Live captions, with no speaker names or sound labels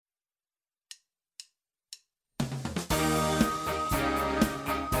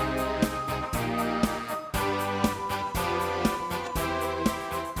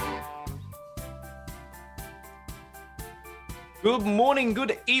Good morning,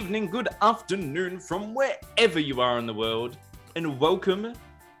 good evening, good afternoon from wherever you are in the world, and welcome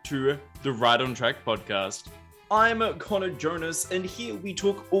to the Right on Track podcast. I'm Connor Jonas, and here we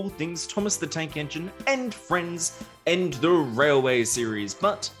talk all things Thomas the Tank Engine and Friends and the Railway series.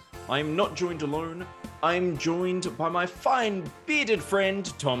 But I'm not joined alone. I'm joined by my fine bearded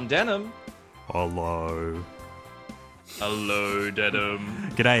friend, Tom Denham. Hello. Hello,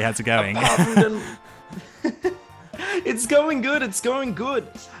 Denham. G'day, how's it going? It's going good, it's going good.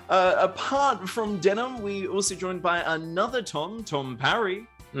 Apart from Denham, we also joined by another Tom Parry.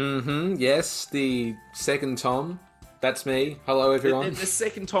 Yes, the second Tom. That's me. Hello, everyone. The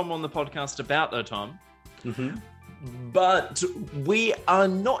second Tom on the podcast about the Tom. But we are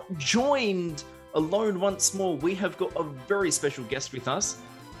not joined alone once more. We have got a very special guest with us.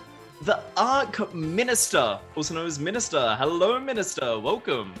 The Arch Minister, also known as Minister. Hello, Minister.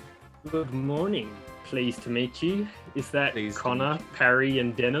 Welcome. Good morning. Pleased to meet you. Is that Pleased to Connor, meet you. Parry,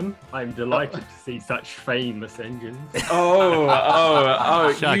 and Denham? I'm delighted to see such famous engines.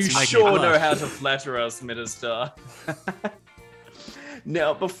 Oh, Shucks, you you make me sure blush. know how to flatter us, Minister.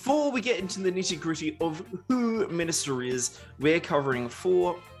 Now, before we get into the nitty-gritty of who Minister is, we're covering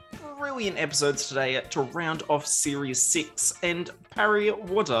 4 brilliant episodes today to round off Series 6. And Parry,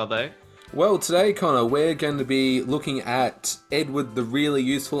 what are they? Well, today, Connor, we're going to be looking at Edward the Really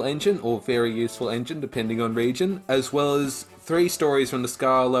Useful Engine, or Very Useful Engine, depending on region, as well as 3 stories from the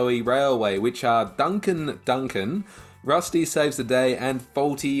Skarloey Railway, which are Duncan, Rusty Saves the Day, and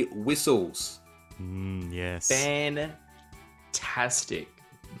Faulty Whistles. Yes. Fantastic.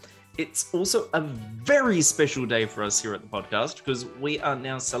 It's also a very special day for us here at the podcast because we are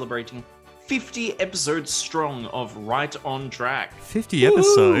now celebrating 50 episodes strong of Right on Track. 50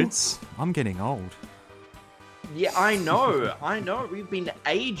 episodes? I'm getting old. Yeah, I know. We've been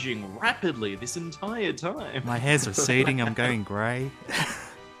aging rapidly this entire time. My hair's receding, I'm going grey.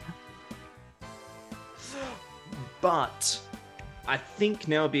 But I think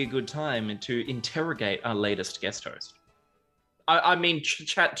now would be a good time to interrogate our latest guest host. I mean,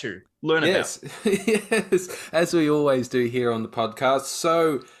 chat to, learn Yes, yes, as we always do here on the podcast.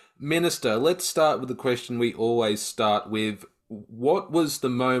 So, Minister, let's start with the question we always start with. What was the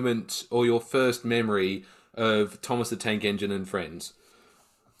moment or your first memory of Thomas the Tank Engine and Friends?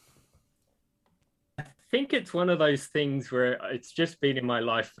 I think it's one of those things where it's just been in my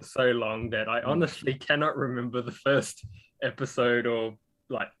life for so long that I honestly cannot remember the first episode or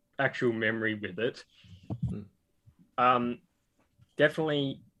like actual memory with it.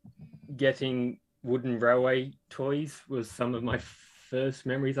 Definitely getting wooden railway toys was some of my first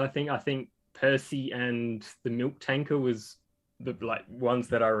memories. I think Percy and the milk tanker was the ones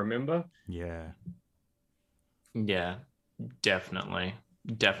that I remember. Yeah. Yeah, definitely.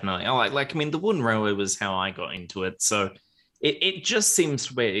 I mean, the wooden railway was how I got into it, so it just seems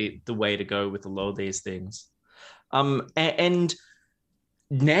to be the way to go with a lot of these things. And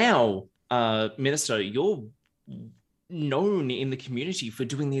now, Minister, you're known in the community for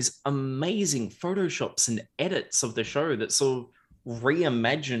doing these amazing photoshops and edits of the show that sort of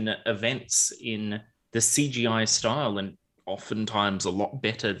reimagine events in the CGI style and oftentimes a lot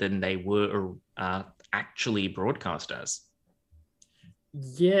better than they were actually broadcast as.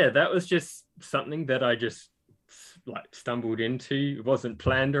 Yeah, that was just something that I just stumbled into. It wasn't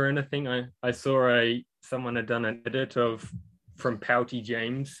planned or anything. I saw someone had done an edit from Pouty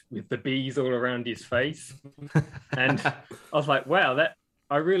James with the bees all around his face. And I was like, wow,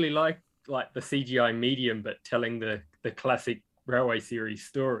 I really like the CGI medium, but telling the classic railway series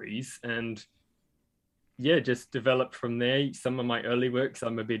stories. And yeah, just developed from there. Some of my early works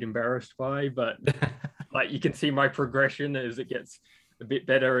I'm a bit embarrassed by, but you can see my progression as it gets a bit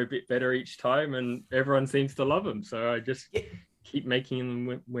better each time, and everyone seems to love them. So I just keep making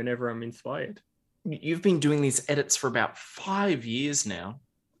them whenever I'm inspired. You've been doing these edits for about 5 years now.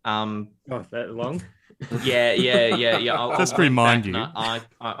 Oh, that long? Yeah. Just to remind you.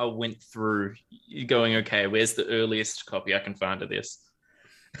 I went through going, okay, where's the earliest copy I can find of this?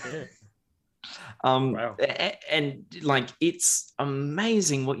 Yeah. Wow. And it's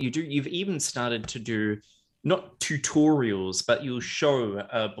amazing what you do. You've even started to do not tutorials, but you'll show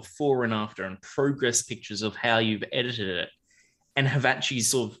before and after and progress pictures of how you've edited it, and have actually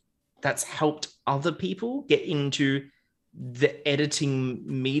that's helped other people get into the editing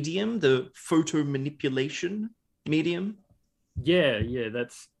medium, the photo manipulation medium. Yeah,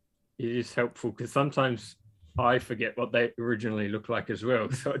 it is helpful because sometimes I forget what they originally look like as well.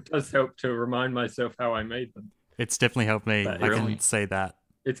 So it does help to remind myself how I made them. It's definitely helped me. But I really- can say that.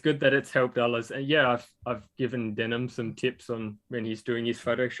 It's good that it's helped others. And yeah, I've given Denham some tips on when he's doing his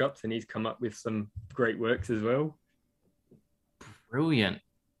photoshops, and he's come up with some great works as well. Brilliant.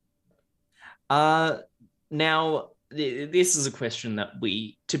 Uh, Now, this is a question that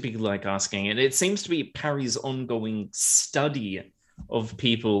we typically like asking, and it seems to be Parry's ongoing study of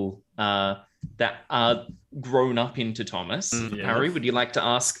people that are grown up into Thomas. Yes. Parry, would you like to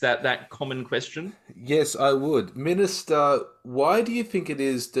ask that common question? Yes, I would. Minister, why do you think it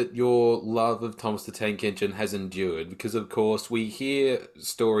is that your love of Thomas the Tank Engine has endured? Because, of course, we hear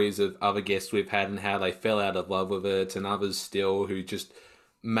stories of other guests we've had and how they fell out of love with it, and others still who just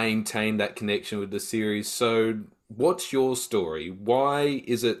maintain that connection with the series. So, what's your story? Why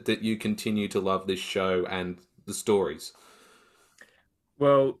is it that you continue to love this show and the stories?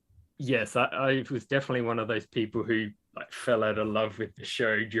 Well, yes, I was definitely one of those people who like fell out of love with the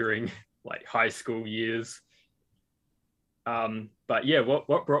show during like high school years. But yeah,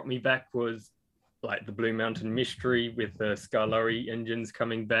 what brought me back was like the Blue Mountain Mystery with the Scarlari engines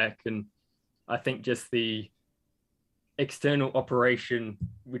coming back, and I think just the external operation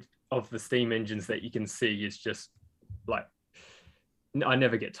of the steam engines that you can see is just like I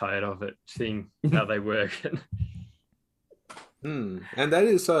never get tired of it, seeing how they work. And that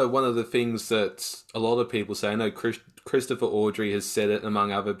is one of the things that a lot of people say. I know Christopher Audrey has said it,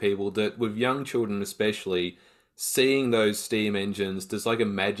 among other people, that with young children especially, seeing those steam engines, there's like a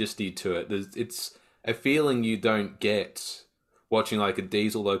majesty to it. It's a feeling you don't get watching like a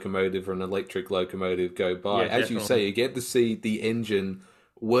diesel locomotive or an electric locomotive go by. Yeah, As you say, you get to see the engine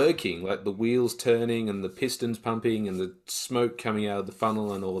working, like the wheels turning and the pistons pumping and the smoke coming out of the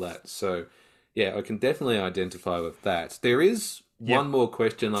funnel and all that. So, yeah, I can definitely identify with that. There is one more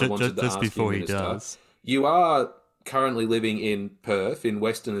question I wanted to just ask before you, he Minister. does. You are currently living in Perth, in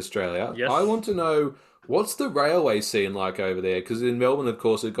Western Australia. Yes. I want to know, what's the railway scene like over there? Because in Melbourne, of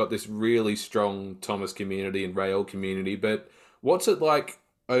course, we've got this really strong Thomas community and rail community, but what's it like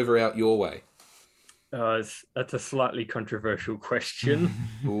over out your way? That's a slightly controversial question.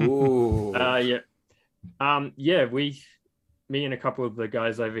 Ooh. Yeah, me and a couple of the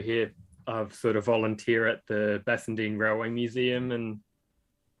guys over here sort of volunteer at the Bassendean Railway Museum, and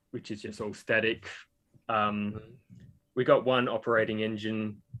which is just all static. We got one operating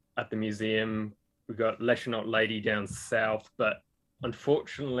engine at the museum. We got Leshenot Lady down south, but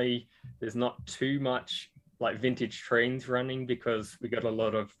unfortunately, there's not too much like vintage trains running because we got a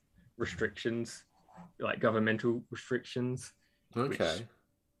lot of restrictions, like governmental restrictions, Okay.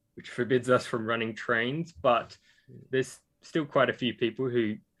 which forbids us from running trains. But there's still quite a few people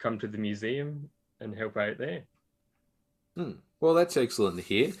who come to the museum and help out there. Well, that's excellent to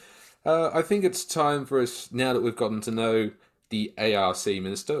hear. I think it's time for us, now that we've gotten to know the ARC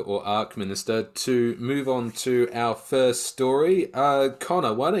Minister, or ARC Minister, to move on to our first story.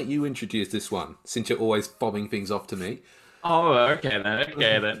 Connor, why don't you introduce this one, since you're always fobbing things off to me? Oh, okay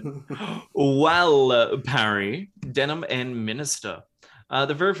then. Well, Parry, Denham, and Minister.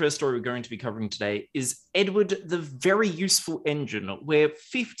 The very first story we're going to be covering today is Edward the Very Useful Engine, where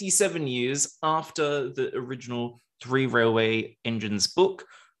 57 years after the original Three Railway Engines book,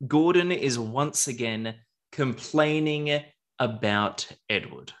 Gordon is once again complaining about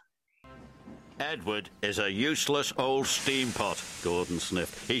Edward. Edward is a useless old steam pot, Gordon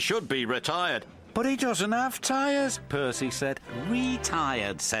sniffed. He should be retired. But he doesn't have tyres, Percy said.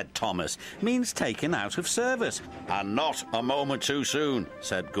 Retired, said Thomas, means taken out of service. And not a moment too soon,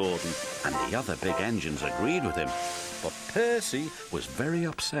 said Gordon. And the other big engines agreed with him. But Percy was very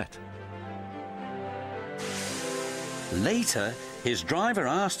upset. Later, his driver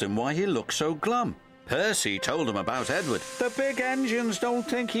asked him why he looked so glum. Percy told him about Edward. The big engines don't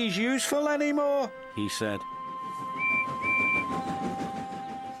think he's useful anymore, he said.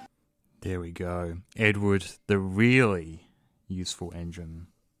 There we go. Edward, the really useful engine.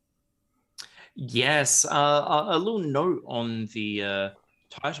 Yes, a little note on the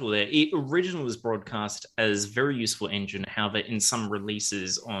title there. It originally was broadcast as Very Useful Engine, however, in some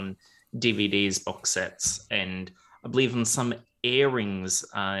releases on DVDs, box sets, and I believe on some airings,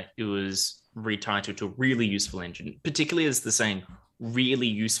 it was retitled to Really Useful Engine, particularly as the saying Really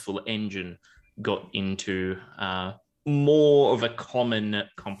Useful Engine got into more of a common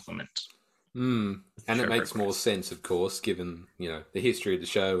compliment. And it makes more sense, of course, given, the history of the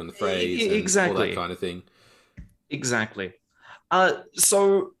show and the phrase and exactly. all that kind of thing. Exactly.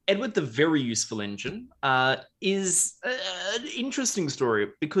 So Edward the Very Useful Engine is an interesting story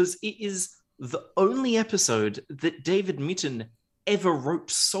because it is the only episode that David Mitton ever wrote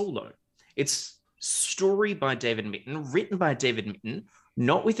solo. It's story by David Mitton, written by David Mitton,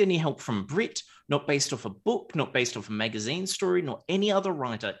 not with any help from Brit, not based off a book, not based off a magazine story, nor any other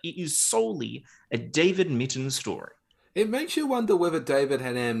writer. It is solely a David Mitton story. It makes you wonder whether David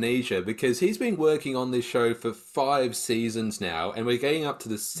had amnesia, because he's been working on this show for 5 seasons now, and we're getting up to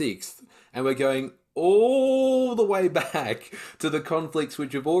the 6th, and we're going all the way back to the conflicts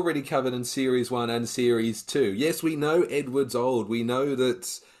which we've already covered in Series 1 and Series 2. Yes, we know Edward's old, we know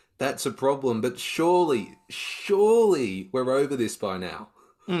that's a problem, but surely we're over this by now.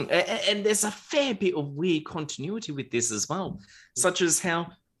 And there's a fair bit of weird continuity with this as well, such as how,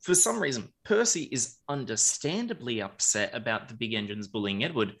 for some reason, Percy is understandably upset about the big engines bullying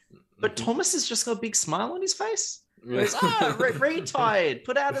Edward, but Thomas has just got a big smile on his face. Goes, retired,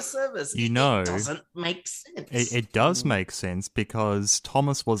 put out of service. You know, it doesn't make sense. It does make sense, because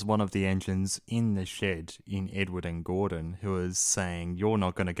Thomas was one of the engines in the shed in Edward and Gordon who was saying, "You're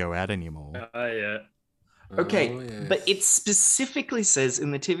not going to go out anymore." Yeah. Okay, yes. But it specifically says in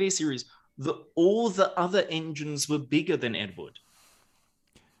the TV series that all the other engines were bigger than Edward.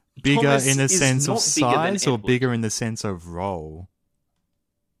 Bigger Thomas in the is sense of not bigger than size, or Edward. bigger in the sense of role?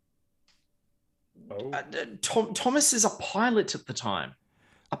 Thomas is a pilot at the time.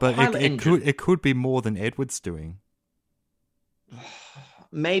 But it could be more than Edward's doing.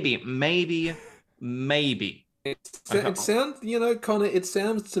 Maybe. It sounds, Connor, it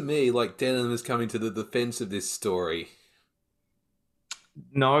sounds to me like Denham is coming to the defense of this story.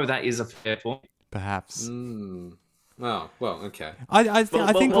 No, that is a fair point. Perhaps. Oh, well, okay. I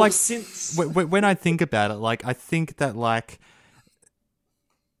think like since when I think about it, like I think that like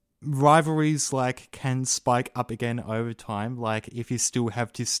rivalries like can spike up again over time, like if you still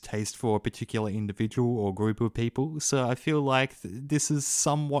have distaste for a particular individual or group of people. So I feel like this is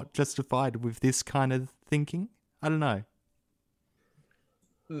somewhat justified with this kind of thinking. I don't know.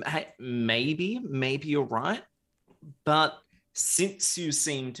 Maybe you're right, but since you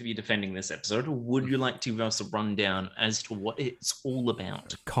seem to be defending this episode, would you like to give us a rundown as to what it's all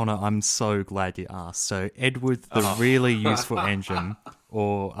about? Connor, I'm so glad you asked. So Edward, the really useful engine,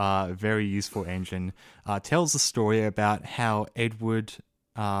 or very useful engine, tells a story about how Edward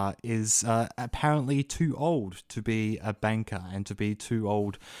is apparently too old to be a banker and to be too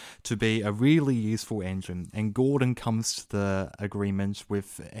old to be a really useful engine. And Gordon comes to the agreement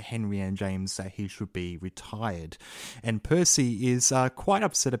with Henry and James that he should be retired. And Percy is quite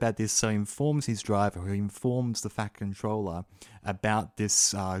upset about this, so he informs his driver, who informs the Fat Controller about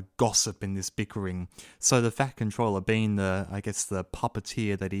this gossip and this bickering. So the Fat Controller, being the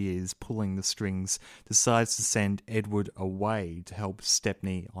puppeteer that he is, pulling the strings, decides to send Edward away to help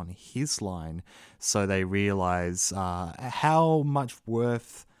Stepney on his line, so they realise how much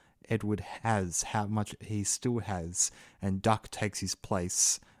worth Edward has, how much he still has, and Duck takes his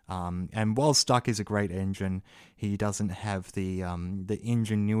place. And whilst Duck is a great engine, he doesn't have the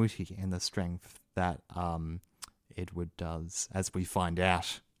ingenuity and the strength that Edward does, as we find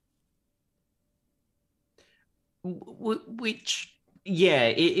out. Which, yeah,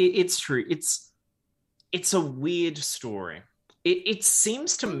 it's true. It's a weird story. It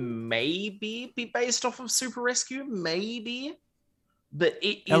seems to maybe be based off of Super Rescue, maybe, but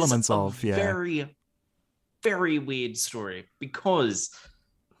it is elements a of, yeah, very, very weird story because.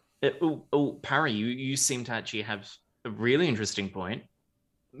 Parry, you seem to actually have a really interesting point.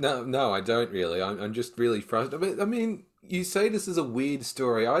 No, I don't really. I'm just really frustrated. I mean, you say this is a weird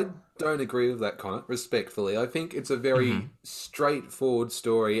story. I don't agree with that, Connor, respectfully. I think it's a very straightforward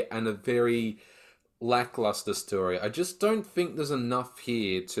story and a very lackluster story. I just don't think there's enough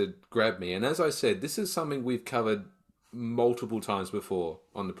here to grab me. And as I said, this is something we've covered multiple times before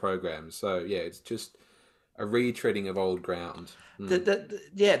on the program. So, yeah, it's just a retreading of old ground.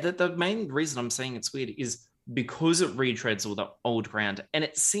 The main reason I'm saying it's weird is because it retreads all the old ground, and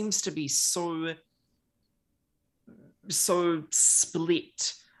it seems to be so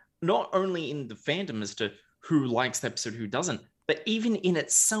split, not only in the fandom as to who likes the episode, who doesn't, but even in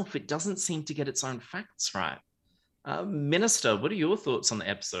itself, it doesn't seem to get its own facts right. Minister, what are your thoughts on the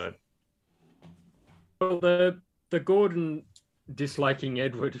episode? Well, the Gordon disliking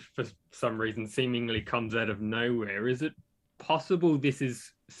Edward for some reason seemingly comes out of nowhere. Is it possible this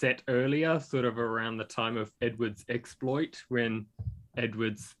is set earlier, sort of around the time of Edward's exploit, when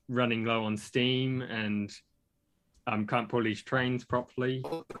Edward's running low on steam and can't pull his trains properly?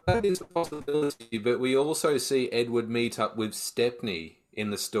 Well, that is a possibility, but we also see Edward meet up with Stepney in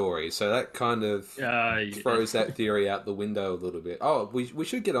the story, so that kind of throws that theory out the window a little bit. Oh, we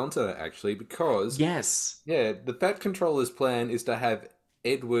should get onto that, actually, because... Yes. Yeah, the Fat Controller's plan is to have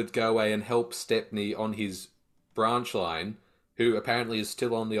Edward go away and help Stepney on his branch line, who apparently is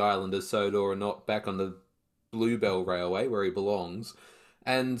still on the island as Sodor and not back on the Bluebell Railway, where he belongs.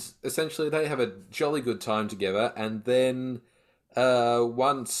 And essentially they have a jolly good time together, and then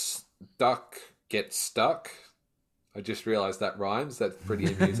once Duck gets stuck, I just realised that rhymes. That's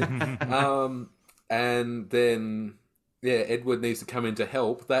pretty amusing. And then, yeah, Edward needs to come in to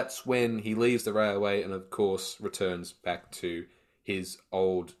help. That's when he leaves the railway and, of course, returns back to his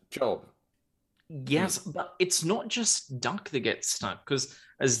old job. Yes, but it's not just Duck that gets stuck, because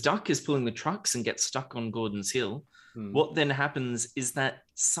as Duck is pulling the trucks and gets stuck on Gordon's Hill, what then happens is that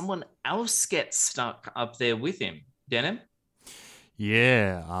someone else gets stuck up there with him. Denim?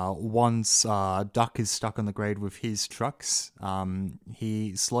 Yeah, once Duck is stuck on the grade with his trucks,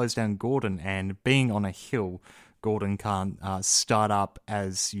 he slows down Gordon, and being on a hill, Gordon can't start up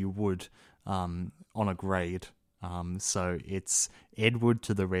as you would on a grade. So it's Edward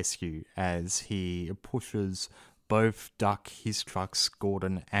to the rescue as he pushes both Duck, his trucks,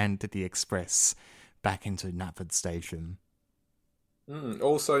 Gordon, and the express back into Knapford Station.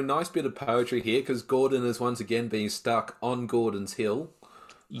 Also, nice bit of poetry here, because Gordon is once again being stuck on Gordon's Hill.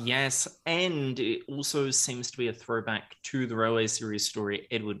 Yes, and it also seems to be a throwback to the Railway Series story,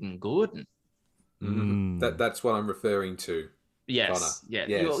 Edward and Gordon. That's what I'm referring to. Yes, Connor. yeah.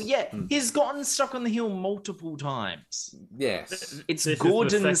 Yes. Well, yeah, he's gotten stuck on the hill multiple times. Yes. It's This is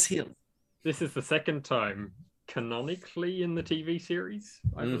Gordon's Hill. This is the second time canonically in the TV series,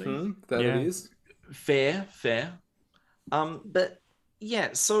 I believe. That Yeah. it is. Fair. But yeah,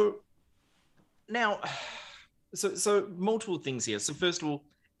 so now, so multiple things here. So first of all,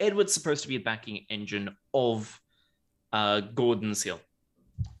 Edward's supposed to be a backing engine of Gordon's Hill,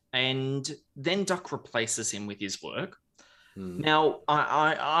 and then Duck replaces him with his work. Now,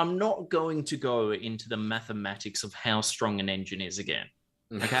 I'm not going to go into the mathematics of how strong an engine is again.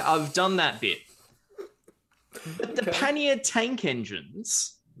 Okay, I've done that bit. But the pannier tank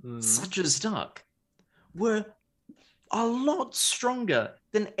engines, such as Duck, were a lot stronger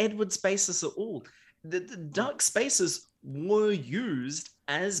than Edward's bases at all. The Duck's bases were used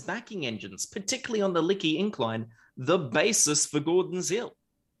as backing engines, particularly on the Licky Incline, the basis for Gordon's Hill.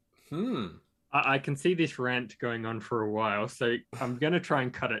 I can see this rant going on for a while, so I'm going to try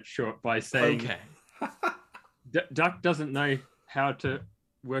and cut it short by saying Duck doesn't know how to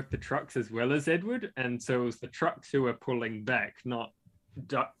work the trucks as well as Edward, and so it was the trucks who were pulling back, not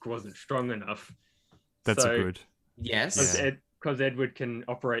Duck wasn't strong enough. That's So- a good. Yes. Because Edward can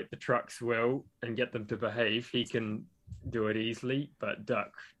operate the trucks well and get them to behave, he can do it easily, but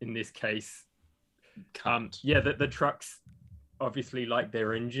Duck, in this case, the trucks obviously like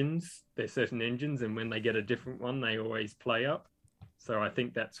their engines, their certain engines, and when they get a different one, they always play up. So I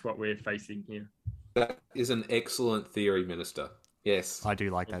think that's what we're facing here. That is an excellent theory, Minister. Yes. I do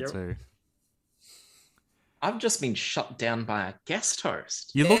like that Thank too. I've just been shut down by a guest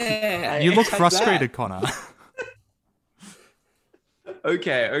host. You look take frustrated, Connor.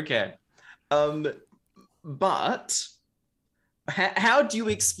 Okay. But how do you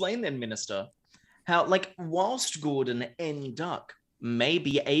explain then, Minister? How, like, whilst Gordon and Duck may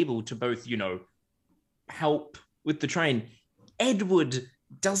be able to both, help with the train, Edward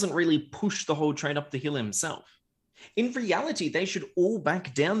doesn't really push the whole train up the hill himself. In reality, they should all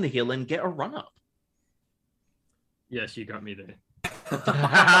back down the hill and get a run up. Yes, you got me there.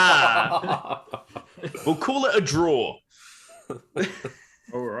 We'll call it a draw.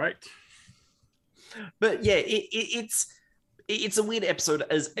 All right. But yeah, it's a weird episode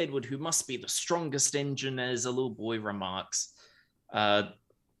as Edward, who must be the strongest engine, as a little boy remarks,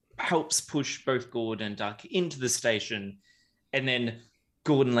 helps push both Gordon and Duck into the station, and then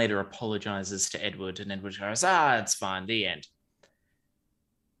Gordon later apologizes to Edward, and Edward goes, it's fine, the end.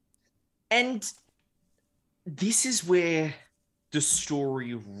 And this is where the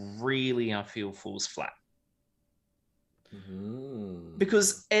story really, I feel, falls flat.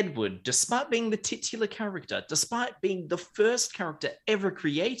 Because Edward, despite being the titular character, despite being the first character ever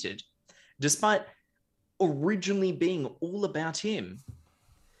created, despite originally being all about him,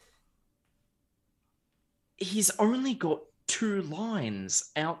 he's only got 2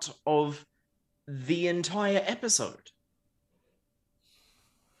 lines out of the entire episode.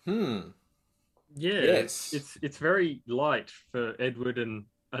 Yeah, Yes. it's very light for Edward, and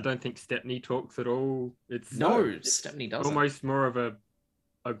I don't think Stepney talks at all. It's Stepney doesn't. almost more of a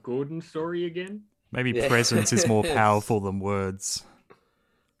Gordon story again. Maybe Yeah. presence is more Yes. powerful than words.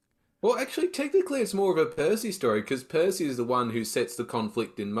 Well, actually, technically, it's more of a Percy story, because Percy is the one who sets the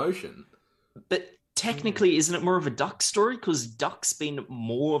conflict in motion. But technically, isn't it more of a Duck story? Because Duck's been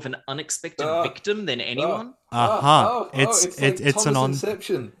more of an unexpected victim than anyone. It's an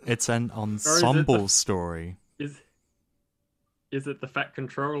Inception. it's an ensemble story. Is it the Fat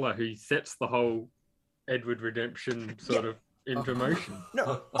Controller who sets the whole Edward redemption sort of into motion?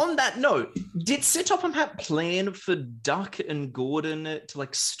 No, on that note, did Set Up and Hat plan for Duck and Gordon to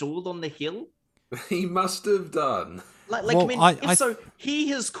stall on the hill? He must have done. Well, I mean, if so, he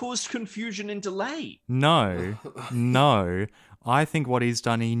has caused confusion and delay. No, no. I think what he's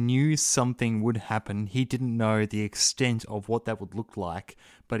done, he knew something would happen. He didn't know the extent of what that would look like,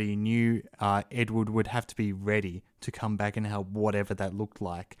 but he knew Edward would have to be ready to come back and help whatever that looked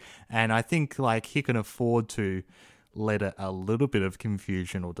like. And I think like he can afford to let a little bit of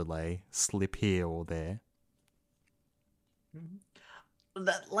confusion or delay slip here or there.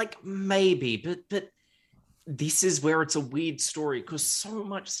 That, like, maybe, but this is where it's a weird story because so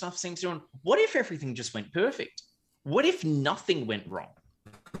much stuff seems to go on. What if everything just went perfect? What if nothing went wrong?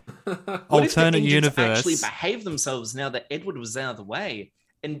 What Alternate if the universe actually behaved themselves now that Edward was out of the way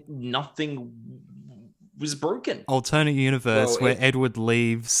and nothing was broken? Alternate universe where Edward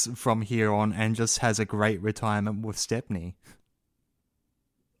leaves from here on and just has a great retirement with Stepney.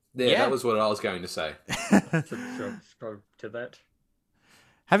 Yeah, that was what I was going to say. Subscribe to that.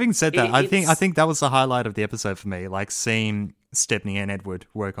 Having said that, I think that was the highlight of the episode for me. Like seeing Stepney and Edward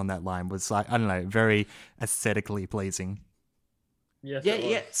work on that line was like, I don't know, very aesthetically pleasing. Yes,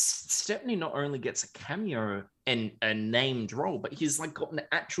 yeah. Stepney not only gets a cameo and a named role, but he's like got an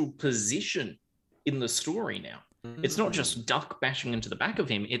actual position in the story now. It's not just Duck bashing into the back of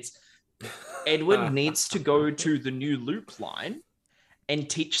him. It's Edward needs to go to the new loop line and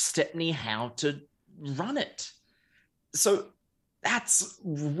teach Stepney how to run it. So that's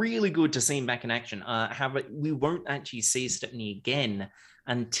really good to see him back in action. However, we won't actually see Stepney again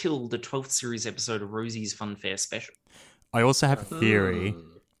until the 12th series episode of Rosie's Funfair special. I also have a theory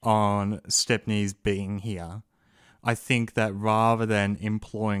on Stepney's being here. I think that rather than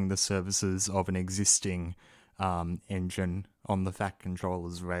employing the services of an existing engine on the Fat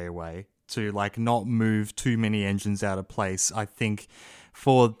Controller's railway to like not move too many engines out of place, I think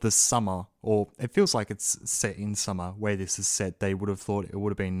for the summer, or it feels like it's set in summer where this is set, they would have thought it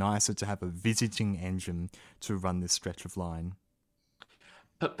would have been nicer to have a visiting engine to run this stretch of line.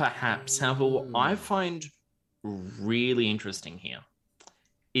 But perhaps, however, what I find really interesting here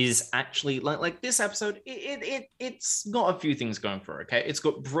is actually like this episode, it's got a few things going for it, okay? It's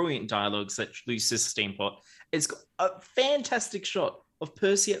got brilliant dialogue, such Lucy's Steampot. It's got a fantastic shot of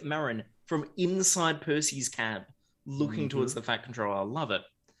Percy at Marin from inside Percy's cab, looking towards the Fat Controller. I love it.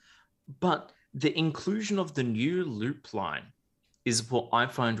 But the inclusion of the new loop line is what I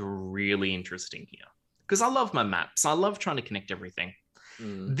find really interesting here. Because I love my maps. I love trying to connect everything.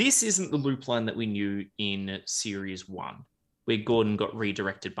 This isn't the loop line that we knew in Series 1, where Gordon got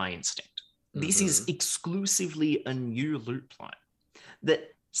redirected by instinct. This is exclusively a new loop line that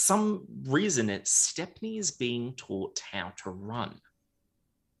some reason Stepney is being taught how to run.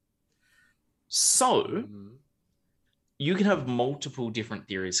 So you can have multiple different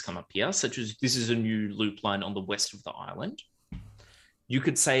theories come up here, such as this is a new loop line on the west of the island. You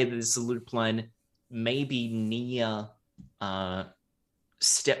could say that it's a loop line maybe near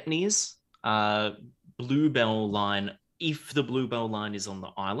Stepney's Bluebell line, if the Bluebell line is on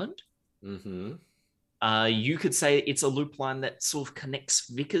the island. You could say it's a loop line that sort of connects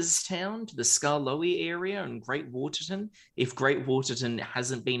Vickerstown to the Skarloey area and Great Waterton. If Great Waterton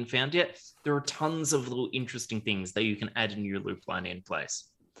hasn't been found yet, there are tons of little interesting things that you can add a new loop line in place.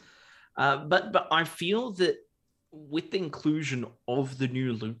 But I feel that with the inclusion of the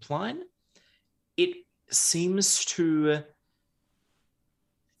new loop line, it seems to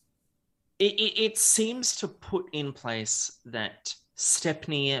it seems to put in place that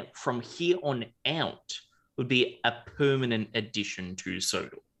Stepney from here on out would be a permanent addition to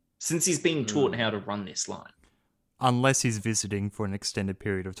Sodal, since he's being taught how to run this line. Unless he's visiting for an extended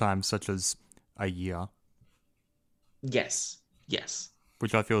period of time, such as a year. Yes.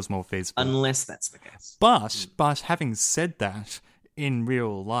 Which I feel is more feasible. Unless that's the case. But having said that, in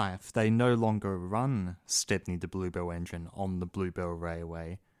real life, they no longer run Stepney the Bluebell engine on the Bluebell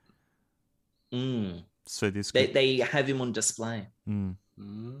Railway. So this they have him on display.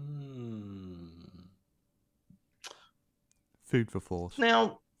 Food for thought.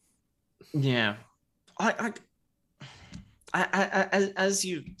 Now, yeah, I as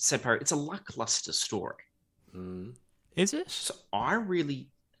you said, Perry, it's a lackluster story. Is it? So I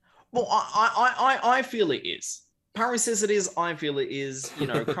feel it is. Parry says it is. I feel it is. You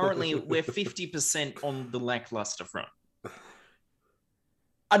know, currently we're 50% on the lackluster front.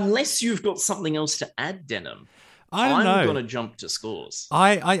 Unless you've got something else to add, Denim, I'm going to jump to scores.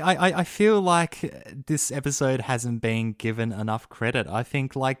 I feel like this episode hasn't been given enough credit. I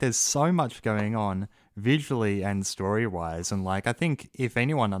think like there's so much going on visually and story-wise, and like I think if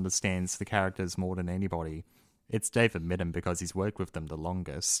anyone understands the characters more than anybody, it's David Mitton because he's worked with them the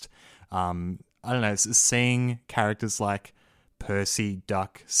longest. I don't know, seeing characters like Percy,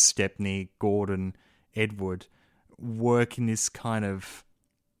 Duck, Stepney, Gordon, Edward work in this kind of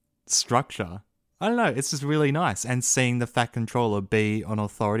structure. I don't know, it's just really nice. And seeing the Fat Controller be an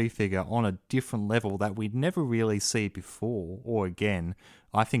authority figure on a different level that we'd never really see before or again,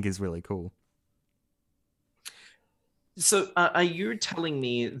 I think is really cool. So, are you telling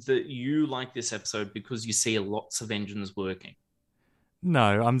me that you like this episode because you see lots of engines working?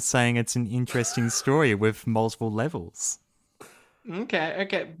 No, I'm saying it's an interesting story with multiple levels.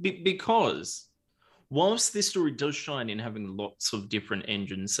 Okay. Because whilst this story does shine in having lots of different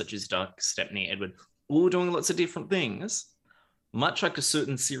engines, such as Duck, Stepney, Edward, all doing lots of different things, much like a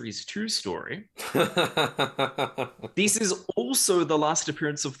certain Series 2 story, this is also the last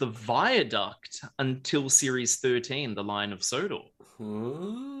appearance of the Viaduct until Series 13, The Line of Sodor,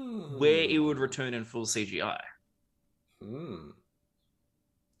 where it would return in full CGI.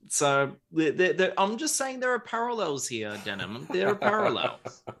 So I'm just saying there are parallels here, Denim. There are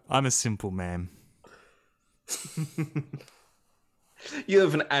parallels. I'm a simple man. You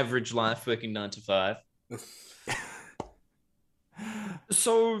have an average life working 9 to 5.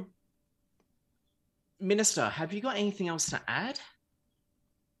 So, Minister, have you got anything else to add?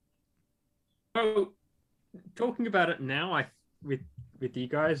 Oh, talking about it now, with you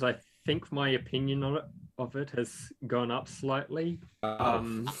guys, I think my opinion of it has gone up slightly.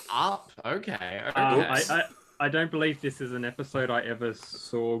 Up? Okay. I don't believe this is an episode I ever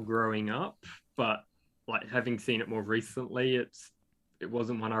saw growing up, but like having seen it more recently, it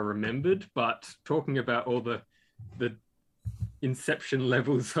wasn't one I remembered. But talking about all the inception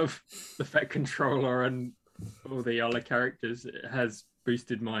levels of the Fat Controller and all the other characters, it has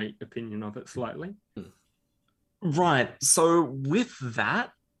boosted my opinion of it slightly. Right. So with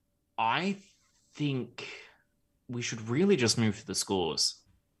that, I think we should really just move to the scores.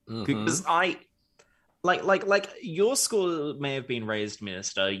 Because I like your score may have been raised,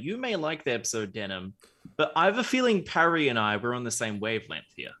 Minister. You may like the episode, Denim, but I have a feeling Parry and I were on the same wavelength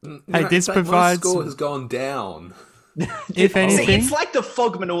here. Hey, this provides... My score has gone down. If anything... See, it's like the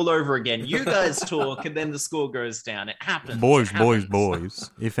Fogman all over again. You guys talk, and then the score goes down. It happens. Boys.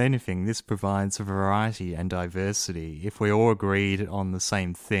 If anything, this provides variety and diversity. If we all agreed on the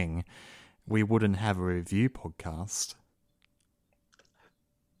same thing, we wouldn't have a review podcast.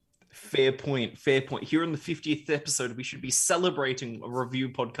 Fair point. Here in the 50th episode, we should be celebrating what a review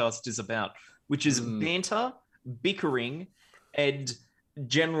podcast is about, which is banter, bickering, and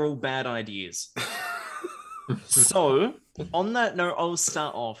general bad ideas. So, on that note, I'll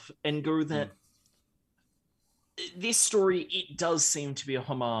start off and go that this story, it does seem to be a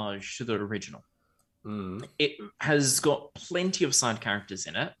homage to the original. It has got plenty of side characters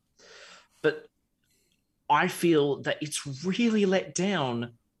in it, but I feel that it's really let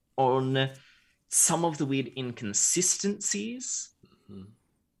down on some of the weird inconsistencies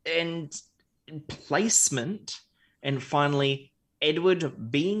and placement, and finally,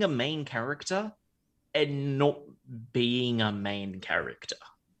 Edward being a main character and not being a main character.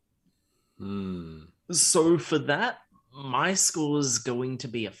 So for that, my score is going to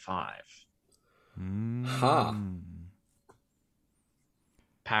be a 5.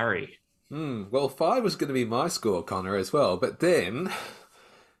 Parry. Well, 5 was going to be my score, Connor, as well. But then,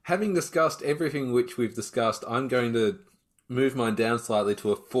 having discussed everything which we've discussed, I'm going to move mine down slightly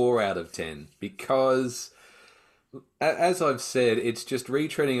to a 4 out of 10. Because, as I've said, it's just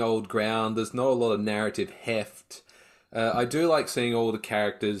retreading old ground. There's not a lot of narrative heft. I do like seeing all the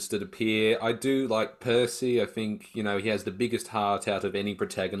characters that appear. I do like Percy. I think, he has the biggest heart out of any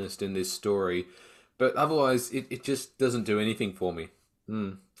protagonist in this story. But otherwise, it just doesn't do anything for me.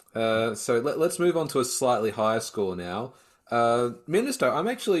 So let's move on to a slightly higher score now. Minister, I'm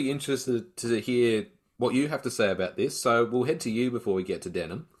actually interested to hear what you have to say about this. So we'll head to you before we get to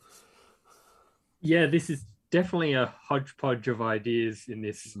Denim. Yeah, this is definitely a hodgepodge of ideas in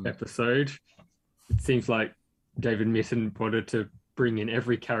this episode. It seems like David Mitton wanted to bring in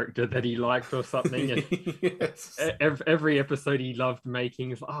every character that he liked or something. And Yes. every episode he loved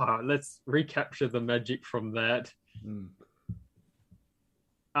making is, let's recapture the magic from that.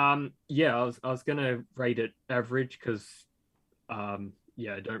 I was gonna rate it average because I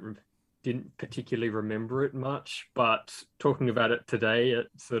didn't particularly remember it much, but talking about it today, it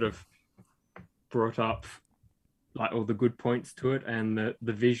sort of brought up like all the good points to it, and the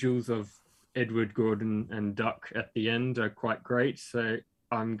visuals of Edward, Gordon, and Duck at the end are quite great. So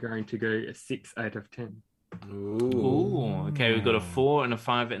I'm going to go a 6 out of 10. Ooh, okay, we've got a 4 and a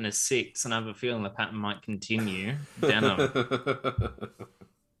 5 and a 6, and I have a feeling the pattern might continue. Denim.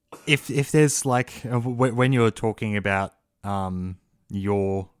 If there's like when you're talking about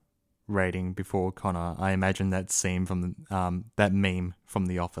your rating before Connor, I imagine that scene from that meme from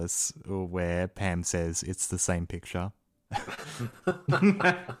The Office where Pam says it's the same picture. It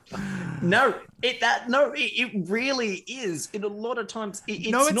really is. In a lot of times, it's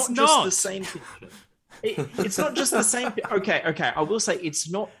not just the same picture. It's not just the same. Okay. I will say it's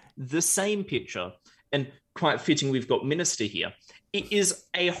not the same picture, and quite fitting. We've got Minister here. It is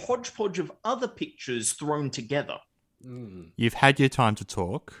a hodgepodge of other pictures thrown together. You've had your time to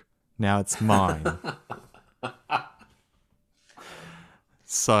talk. Now it's mine.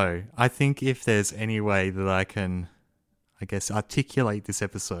 So I think if there's any way that I can, I guess, articulate this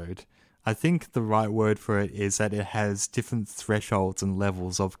episode, I think the right word for it is that it has different thresholds and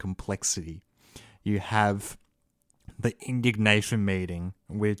levels of complexity. You have the indignation meeting,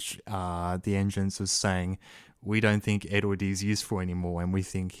 which the engines was saying, we don't think Edward is useful anymore and we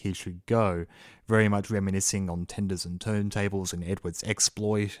think he should go. Very much reminiscing on Tenders and Turntables and Edward's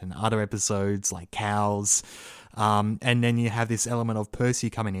Exploit and other episodes like Cows. And then you have this element of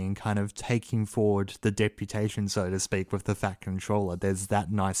Percy coming in, kind of taking forward the deputation, so to speak, with the Fat Controller. There's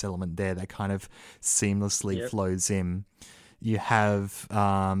that nice element there that kind of seamlessly flows in. You have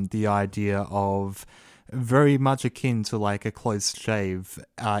the idea of very much akin to like a close shave.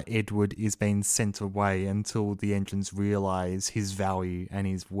 Edward is being sent away until the engines realise his value and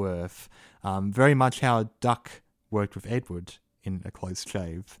his worth. Very much how Duck worked with Edward in A Close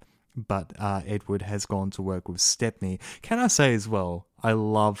Shave. But Edward has gone to work with Stepney. Can I say as well, I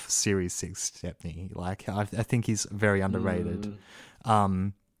love Series 6 Stepney. Like, I think he's very underrated.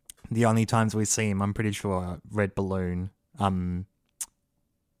 The only times we see him, I'm pretty sure, Red Balloon,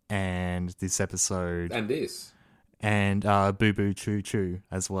 and this episode. And this. And Boo Boo Choo Choo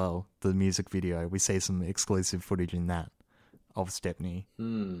as well, the music video. We see some exclusive footage in that of Stepney.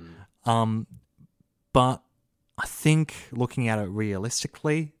 But I think looking at it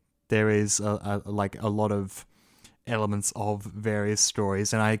realistically, there is a lot of elements of various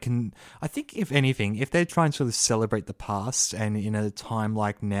stories, and I think if anything, if they're trying to celebrate the past, and in a time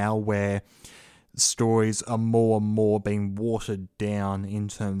like now where stories are more and more being watered down in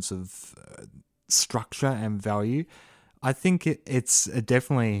terms of structure and value, I think it's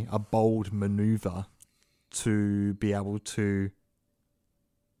definitely a bold maneuver to be able to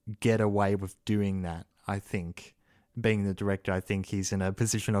get away with doing that. I think, being the director, I think he's in a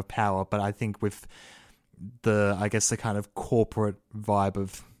position of power, but I think with the kind of corporate vibe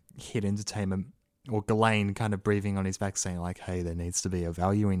of Hit Entertainment, or Ghislaine kind of breathing on his back saying like, hey, there needs to be a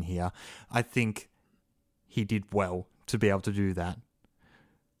value in here, I think he did well to be able to do that.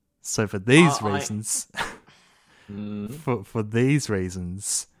 So for these reasons, for these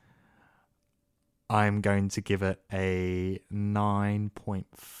reasons, I'm going to give it a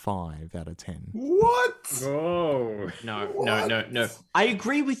 9.5 out of 10. What? Oh. No. I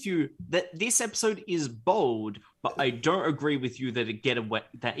agree with you that this episode is bold, but I don't agree with you that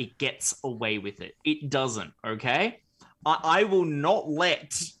it gets away with it. It doesn't, okay? I will not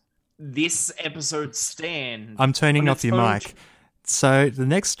let this episode stand. I'm turning off your mic. So the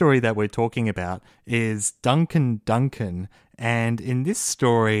next story that we're talking about is Duncan, and in this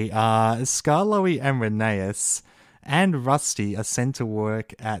story, Skarloey and Rheneas and Rusty are sent to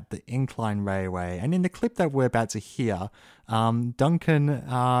work at the Incline Railway, and in the clip that we're about to hear,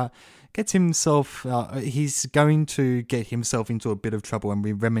 Duncan gets himself, he's going to get himself into a bit of trouble, and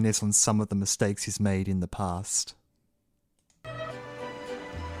we reminisce on some of the mistakes he's made in the past.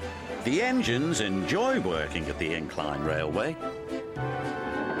 The engines enjoy working at the Incline Railway.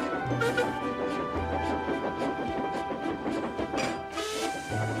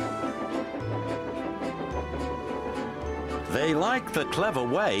 They like the clever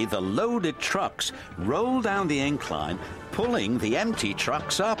way the loaded trucks roll down the incline, pulling the empty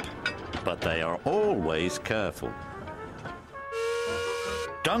trucks up. But they are always careful.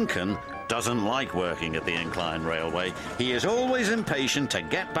 Duncan doesn't like working at the Incline Railway. He is always impatient to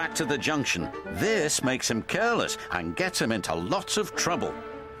get back to the junction. This makes him careless and gets him into lots of trouble.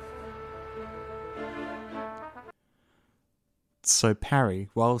 So, Parry,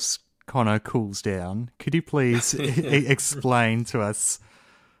 whilst Connor cools down, could you please explain to us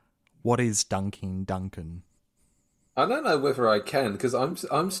what is Duncan? I don't know whether I can, because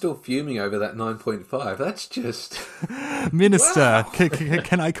I'm still fuming over that 9.5. That's just... Minister, wow.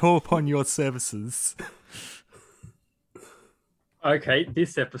 Can I call upon your services? Okay,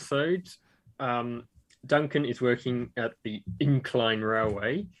 this episode, Duncan is working at the Incline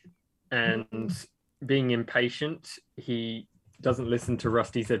Railway, and being impatient, he doesn't listen to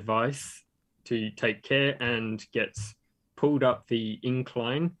Rusty's advice to take care and gets pulled up the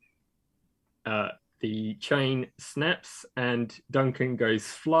incline the chain snaps and Duncan goes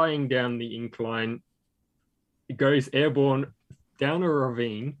flying down the incline, goes airborne down a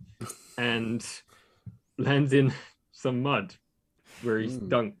ravine, and lands in some mud where he's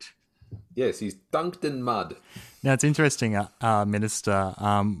dunked. Yes, he's dunked in mud. Now, it's interesting, Minister,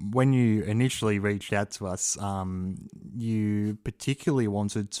 when you initially reached out to us, you particularly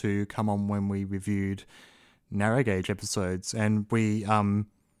wanted to come on when we reviewed narrow gauge episodes, and we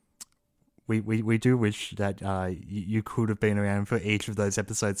do wish that you could have been around for each of those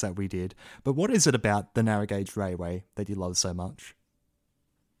episodes that we did. But what is it about the narrow gauge railway that you love so much?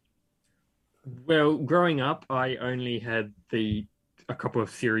 Well, growing up, I only had a couple of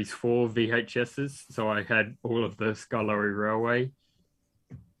Series 4 VHSs, so I had all of the Scarlowy Railway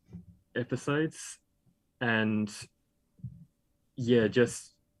episodes. And yeah,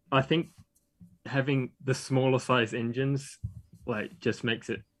 I think having the smaller size engines just makes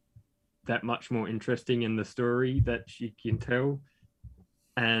it that much more interesting in the story that you can tell.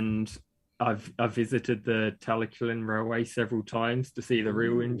 And I've visited the Tallaquillan Railway several times to see the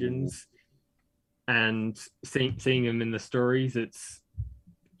real engines, and seeing them in the stories, it's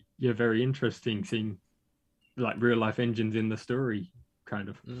very interesting seeing real life engines in the story, kind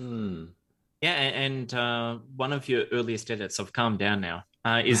of. Yeah, and one of your earliest edits of Calm Down Now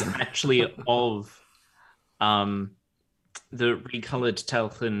is actually of the recolored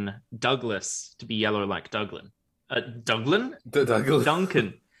Telfin Douglas to be yellow like Douglin. Douglin? Douglas.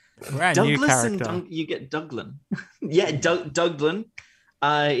 Duncan. Brand Douglas new character. and you get Douglin. Yeah, Douglin.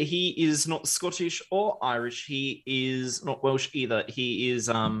 He is not Scottish or Irish. He is not Welsh either. He is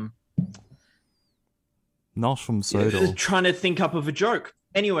Not from Sodal. trying to think up of a joke.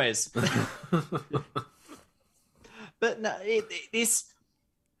 Anyways. But no, this.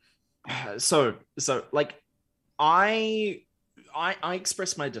 So like, I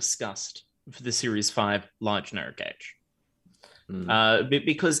expressed my disgust for the Series 5 large narrow gauge.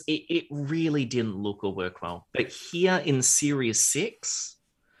 Because it really didn't look or work well. But here in Series 6,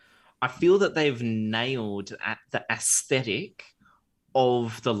 I feel that they've nailed at the aesthetic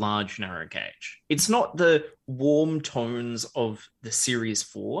of the large narrow gauge. It's not the warm tones of the Series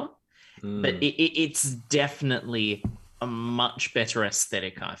 4, but it's definitely a much better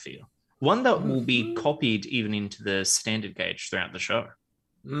aesthetic, I feel. One that will be copied even into the standard gauge throughout the show.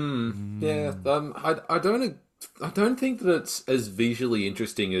 Yeah, I don't think that it's as visually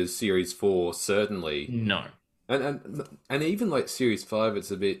interesting as Series 4, certainly. No. And even like Series 5, it's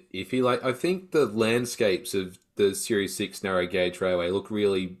a bit iffy. Like, I think the landscapes of the Series 6 narrow gauge railway look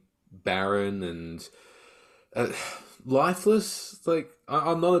really barren and lifeless. Like,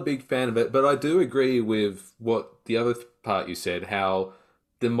 I'm not a big fan of it, but I do agree with what the other part you said, how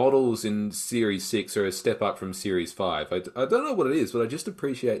the models in Series 6 are a step up from Series 5. I don't know what it is, but I just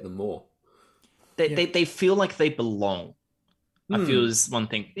appreciate them more. They feel like they belong. I feel is one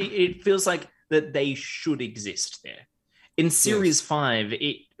thing. It feels like that they should exist there. In Series 5,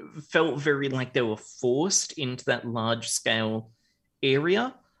 it felt very like they were forced into that large scale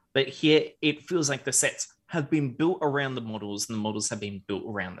area. But here, it feels like the sets have been built around the models and the models have been built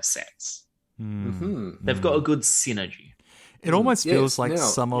around the sets. They've got a good synergy. It almost feels like it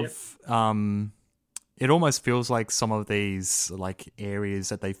almost feels like some of these like areas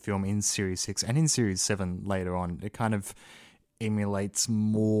that they film in Series 6 and in Series 7 later on, it kind of emulates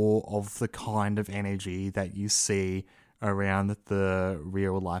more of the kind of energy that you see around the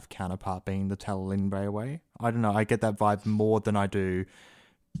real life counterpart being the Tallaquillan Railway. I don't know, I get that vibe more than I do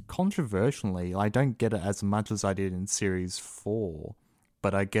controversially. I don't get it as much as I did in Series 4,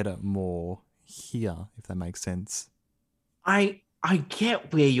 but I get it more here, if that makes sense. I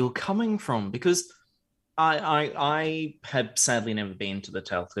get where you're coming from, because I have sadly never been to the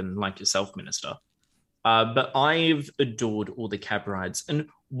Tallaquillan like yourself, Minister. But I've adored all the cab rides. And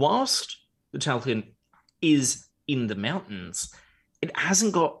whilst the Tallaquillan is in the mountains, it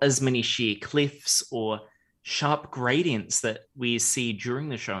hasn't got as many sheer cliffs or sharp gradients that we see during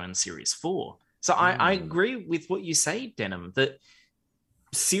the show in Series 4. So I agree with what you say, Denham, that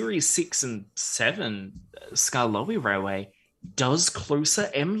Series 6 and 7, Skarloey Railway, does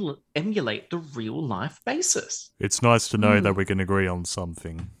closer emulate the real life basis. It's nice to know that we can agree on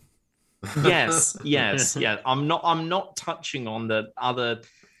something. Yes. Yeah. I'm not touching on the other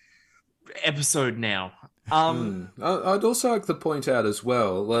episode now. I'd also like to point out as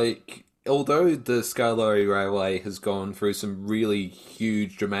well, like, although the Skarloey Railway has gone through some really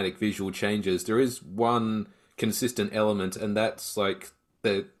huge dramatic visual changes, there is one consistent element, and that's like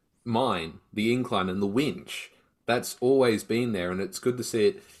the mine, the incline, and the winch. That's always been there, and it's good to see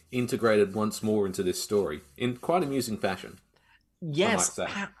it integrated once more into this story in quite amusing fashion. Yes.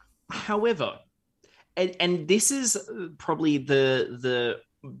 However, and this is probably the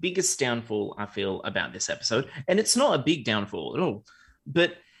biggest downfall I feel about this episode, and it's not a big downfall at all,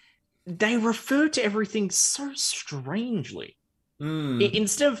 but they refer to everything so strangely.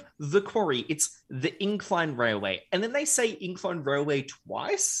 Instead of the quarry, it's the incline railway, and then they say incline railway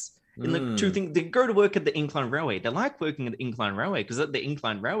twice. In the two things, they go to work at the incline railway. They like working at the incline railway because at the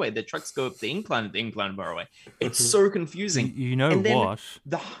incline railway, the trucks go up the incline at the incline railway. It's so confusing. You know what?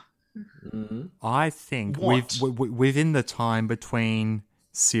 I think within the time between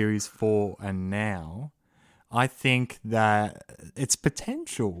series 4 and now, I think that it's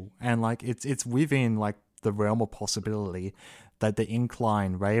potential and like it's within like the realm of possibility that the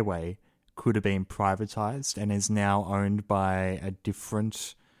incline railway could have been privatized and is now owned by a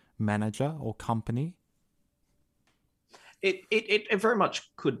different manager or company. It very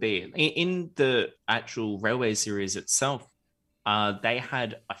much could be. In the actual railway series itself, they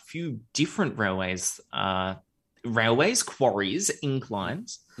had a few different railways, quarries,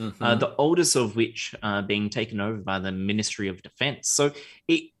 inclines, the oldest of which being taken over by the Ministry of Defense. So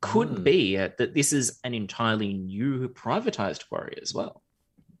it could be that this is an entirely new privatized quarry as well.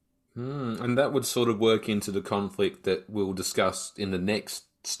 And that would sort of work into the conflict that we'll discuss in the next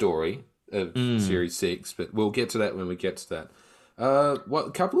story of Series 6, but we'll get to that when we get to that. A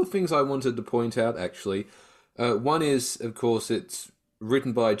couple of things I wanted to point out, actually. One is, of course, it's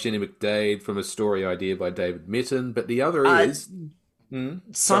written by Jenny McDade from a story idea by David Mitton, but the other is...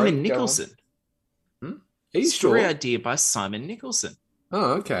 Simon Nicholson. Story sure? idea by Simon Nicholson.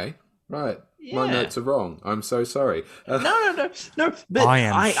 Oh, okay. Right. Yeah. My notes are wrong. I'm so sorry. No. But I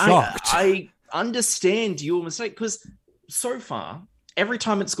am shocked. I understand your mistake because so far, every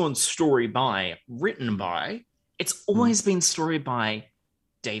time it's gone story by, written by, it's always been story by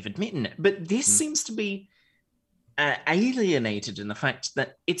David Mitton. But this seems to be alienated in the fact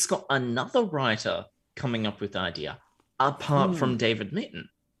that it's got another writer coming up with the idea apart from David Mitton,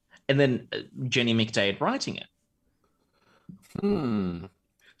 and then Jenny McDade writing it.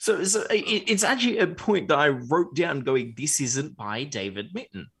 So it's actually a point that I wrote down going, this isn't by David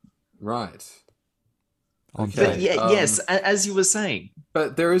Mitton. Right. Okay. But yes, as you were saying.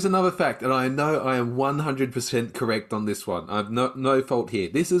 But there is another fact, and I know I am 100% correct on this one. I've no fault here.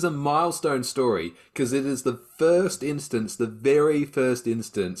 This is a milestone story because it is the very first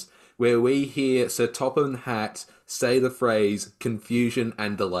instance, where we hear Sir Topham Hatt say the phrase "confusion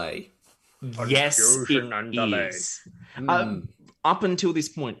and delay." Yes, it is. Up until this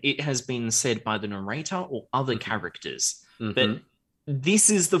point, it has been said by the narrator or other characters. But this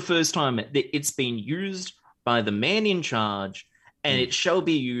is the first time that it's been used by the man in charge, and it shall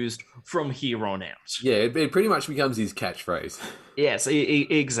be used from here on out. Yeah, it pretty much becomes his catchphrase. Yes,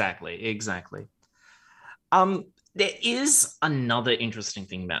 exactly. There is another interesting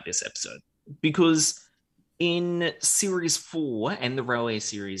thing about this episode, because in Series 4 and the Railway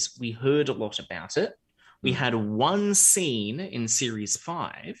series, we heard a lot about it. We had one scene in Series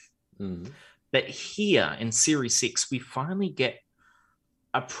 5, but here in Series 6, we finally get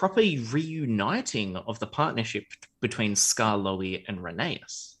a proper reuniting of the partnership between Skarloey and Rhaenyra.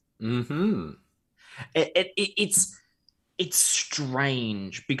 It's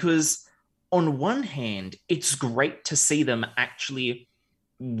strange because on one hand, it's great to see them actually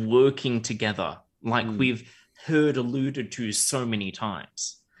working together, like we've heard alluded to so many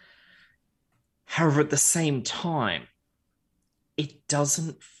times. However, at the same time, it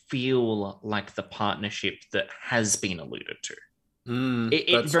doesn't feel like the partnership that has been alluded to.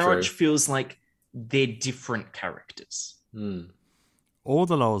 It very much feels like they're different characters. All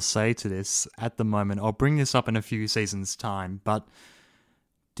that I'll say to this at the moment, I'll bring this up in a few seasons' time, but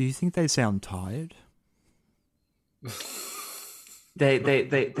do you think they sound tired?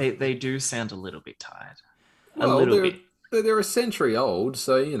 They do sound a little bit tired. Well, a little bit. They're a century old,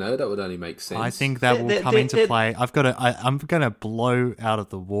 so that would only make sense. I think that will come into play. I'm gonna blow out of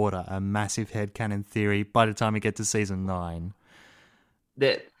the water a massive headcanon theory by the time we get to season 9.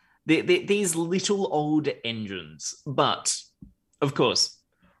 These little old engines, but of course,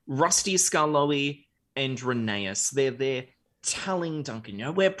 Rusty, Skarloey, and Rhaenyra, they're telling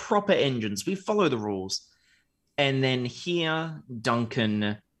Duncan, we're proper engines. We follow the rules. And then here,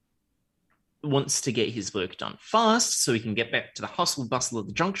 Duncan wants to get his work done fast so he can get back to the hustle bustle of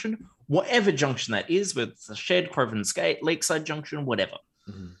the junction, whatever junction that is, whether it's the Shed, Crovan's Gate, Lakeside Junction, whatever.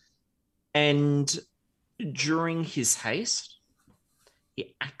 And during his haste,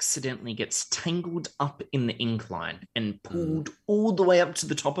 he accidentally gets tangled up in the incline and pulled all the way up to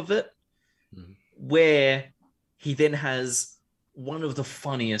the top of it, where he then has one of the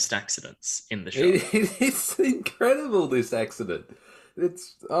funniest accidents in the show. It's incredible, this accident.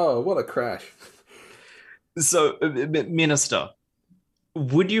 What a crash. So, Minister,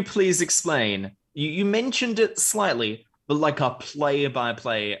 would you please explain? You mentioned it slightly, but like a play by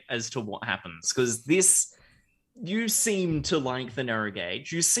play as to what happens. Because this, you seem to like the narrow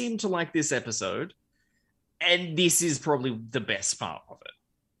gauge. You seem to like this episode. And this is probably the best part of it.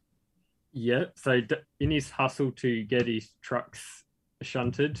 Yeah. So in his hustle to get his trucks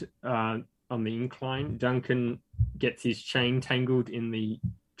shunted on the incline, Duncan gets his chain tangled in the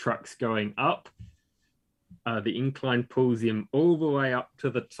trucks going up. The incline pulls him all the way up to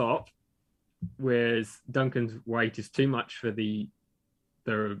the top, whereas Duncan's weight is too much for the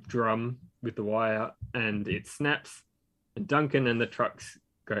drum with the wire, and it snaps. And Duncan and the trucks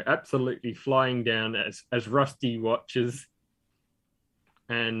go absolutely flying down as Rusty watches,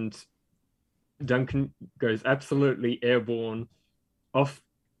 and Duncan goes absolutely airborne off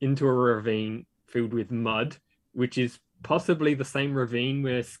into a ravine filled with mud, which is possibly the same ravine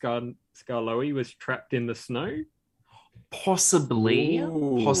where Skarloey was trapped in the snow. Possibly,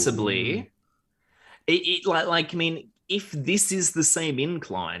 Ooh. possibly. I mean, if this is the same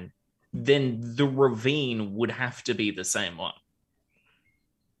incline, then the ravine would have to be the same one.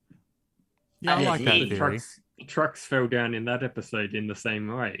 Yeah, I like that the theory. Trucks fell down in that episode in the same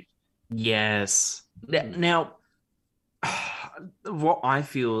way. Yes. Now, what I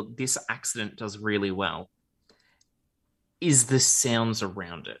feel this accident does really well is the sounds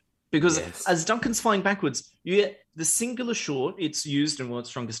around it. Because as Duncan's flying backwards, you get the singular short, it's used in World's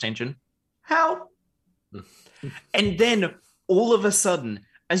Strongest Engine. How? And then all of a sudden,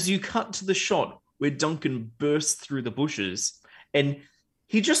 as you cut to the shot where Duncan bursts through the bushes and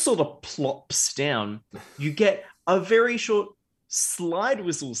he just sort of plops down, you get a very short slide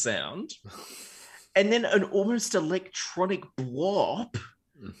whistle sound and then an almost electronic blop.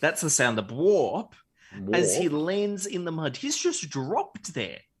 That's the sound, the blop, as he lands in the mud. He's just dropped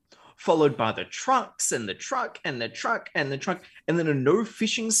there, followed by the trucks and the truck and the truck and the truck, and then a no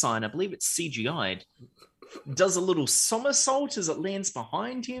fishing sign, I believe it's CGI'd, does a little somersault as it lands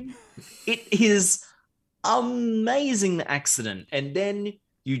behind him. It is amazing, the accident. And then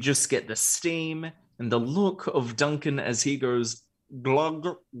you just get the steam and the look of Duncan as he goes glug,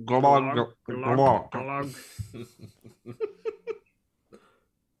 glug, glug, glug.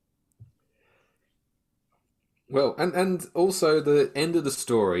 Well, and also the end of the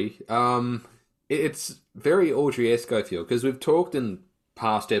story, it's very Audrey-esque, I feel, because we've talked in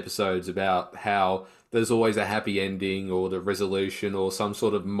past episodes about how there's always a happy ending or the resolution or some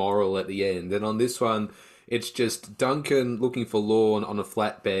sort of moral at the end. And on this one, it's just Duncan looking for Lorne on a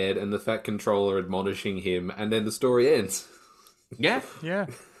flatbed and the Fat Controller admonishing him, and then the story ends. Yeah. Yeah.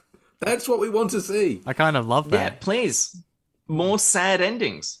 That's what we want to see. I kind of love that. Yeah, please. More sad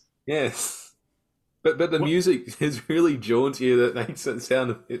endings. Yes. But the music is really jaunty, that makes it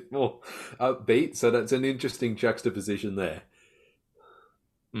sound a bit more upbeat, so that's an interesting juxtaposition there.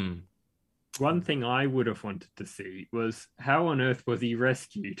 One thing I would have wanted to see was how on earth was he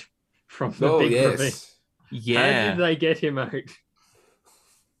rescued from the big ravine? Yeah. How did they get him out?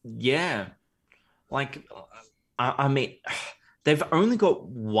 Yeah. Like, I mean, they've only got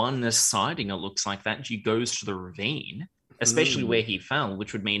one sighting, it looks like, that he goes to the ravine, especially where he fell,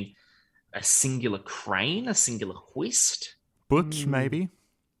 which would mean a singular crane, a singular hoist. Butch, maybe.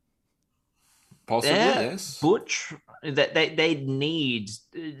 Possibly, yes. Butch, they need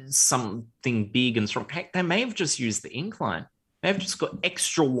something big and strong. Heck, they may have just used the incline. They have just got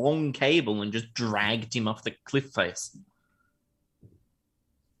extra long cable and just dragged him off the cliff face.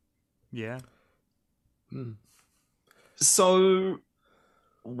 Yeah. So,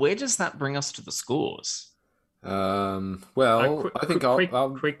 where does that bring us to the scores? Well, I think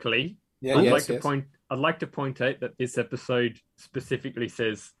I'll quickly. Yeah, I'd like to point out that this episode specifically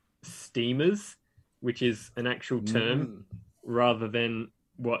says steamers, which is an actual term rather than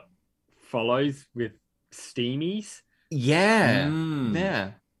what follows with steamies. Yeah.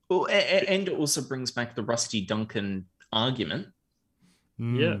 Yeah. Well, and it also brings back the Rusty Duncan argument.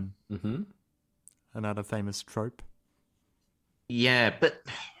 Yeah. Mm-hmm. Another famous trope. Yeah, but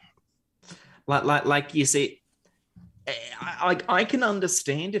like you see, I can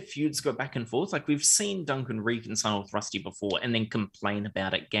understand if feuds go back and forth. Like, we've seen Duncan reconcile with Rusty before and then complain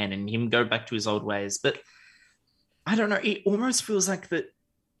about it again and him go back to his old ways. But I don't know. It almost feels like that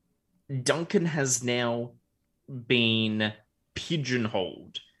Duncan has now been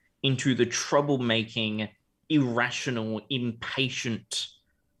pigeonholed into the troublemaking, irrational, impatient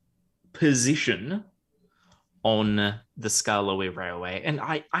position on the Skarloey Railway. And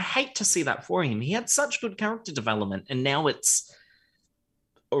I hate to see that for him. He had such good character development, and now it's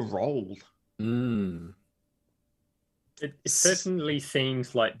a role. It certainly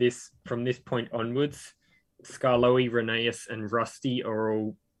seems like this, from this point onwards, Skarloey, Rheneas, and Rusty are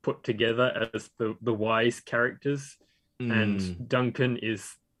all put together as the wise characters, and Mm, Duncan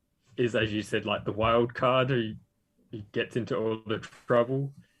is as you said, like the wild card who gets into all the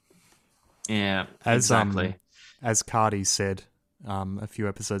trouble. yeah, As exactly. as Cardi said a few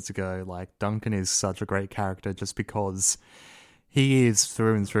episodes ago, like Duncan is such a great character just because he is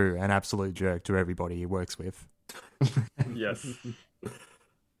through and through an absolute jerk to everybody he works with. Yes.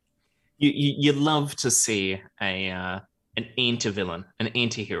 You love to see an anti-villain, an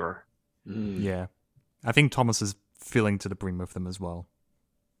anti-hero. Yeah. I think Thomas is filling to the brim with them as well.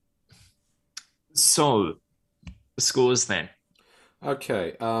 So, scores then.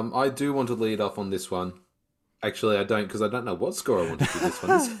 Okay, I do want to lead off on this one. Actually, I don't, because I don't know what score I want to give this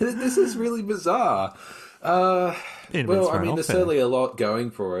one. This is really bizarre. Well, I mean, there's certainly a lot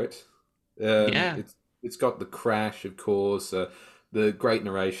going for it. Yeah. It's got the crash, of course, the great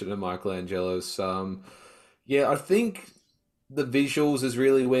narration of Michelangelo's. Yeah, I think the visuals is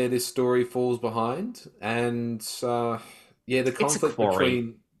really where this story falls behind, and yeah, the conflict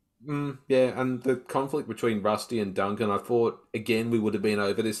between. And the conflict between Rusty and Duncan, I thought, again, we would have been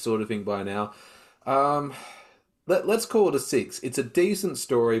over this sort of thing by now. Let's call it a 6. It's a decent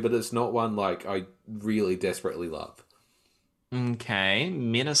story, but it's not one like I really desperately love. Okay,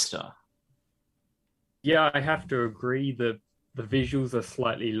 Minister. Yeah, I have to agree. The visuals are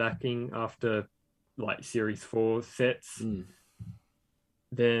slightly lacking after like series 4 sets.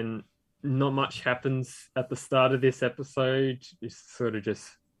 Then not much happens at the start of this episode. It's sort of just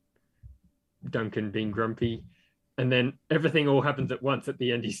Duncan being grumpy, and then everything all happens at once at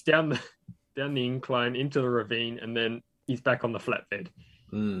the end. He's down the incline into the ravine, and then he's back on the flatbed,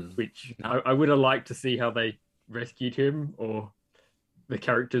 which I would have liked to see how they rescued him, or the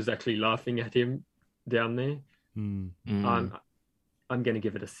characters actually laughing at him down there. I'm going to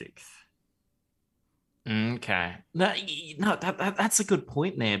give it a 6. Okay. No, that's a good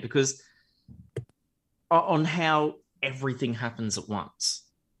point there, because on how everything happens at once.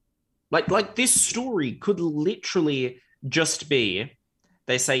 Like this story could literally just be,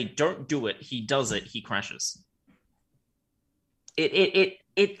 they say, don't do it, he does it, he crashes.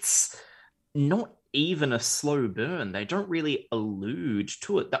 It's not even a slow burn. They don't really allude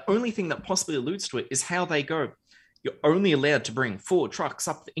to it. The only thing that possibly alludes to it is how they go, you're only allowed to bring 4 trucks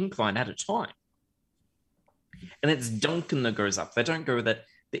up the incline at a time. And it's Duncan that goes up. They don't go that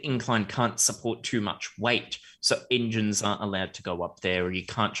the incline can't support too much weight, so engines aren't allowed to go up there, or you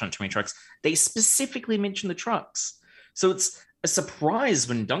can't shunt too many trucks. They specifically mention the trucks. So it's a surprise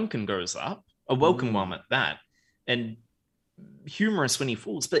when Duncan goes up, a welcome one at that, and humorous when he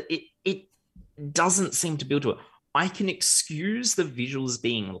falls, but it doesn't seem to build to it. I can excuse the visuals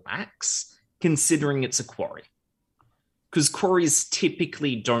being lax, considering it's a quarry. Because quarries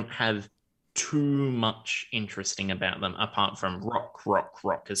typically don't have too much interesting about them, apart from rock,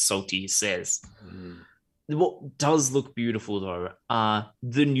 as Salty says. What does look beautiful, though, are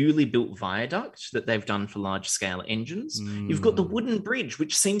the newly built viaduct that they've done for large-scale engines. You've got the wooden bridge,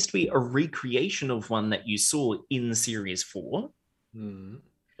 which seems to be a recreation of one that you saw in Series 4.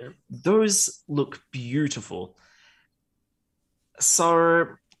 Those look beautiful. So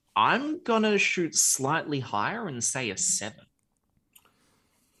I'm going to shoot slightly higher and say a 7.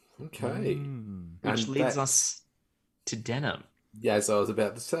 Okay. Which leads us to Denim. Yes, I was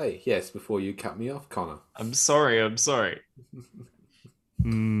about to say. Yes, before you cut me off, Connor. I'm sorry.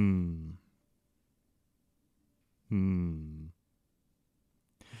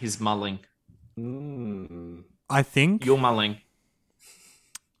 He's mulling. I think You're mulling.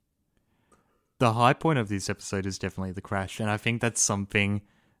 the high point of this episode is definitely the crash, and I think that's something,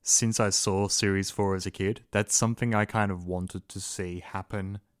 since I saw Series 4 as a kid, that's something I kind of wanted to see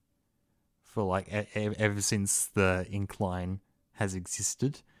happen for like ever since the incline has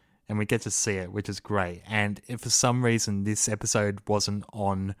existed, and we get to see it, which is great. And if for some reason this episode wasn't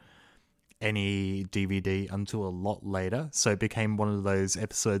on any DVD until a lot later, so it became one of those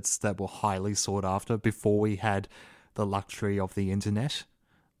episodes that were highly sought after before we had the luxury of the internet,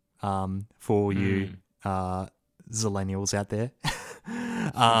 for you zillennials out there.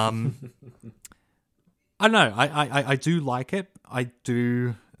 I don't know, I do like it. I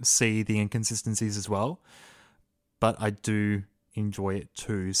do see the inconsistencies as well, but I do enjoy it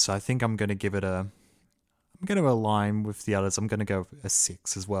too. So I think I'm going to give it I'm going to align with the others. I'm going to go a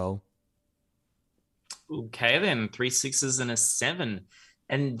 6 as well. Okay, then 3 6s and a 7.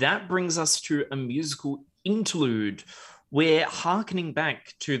 And that brings us to a musical interlude. We're harkening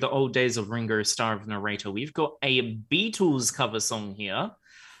back to the old days of Ringo Starr of Narrator. We've got a Beatles cover song here,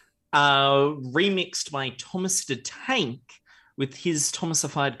 remixed by Thomas the Tank, with his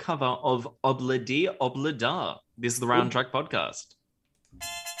Thomasified cover of Obla Di Obla Da. This is the Round Track Podcast.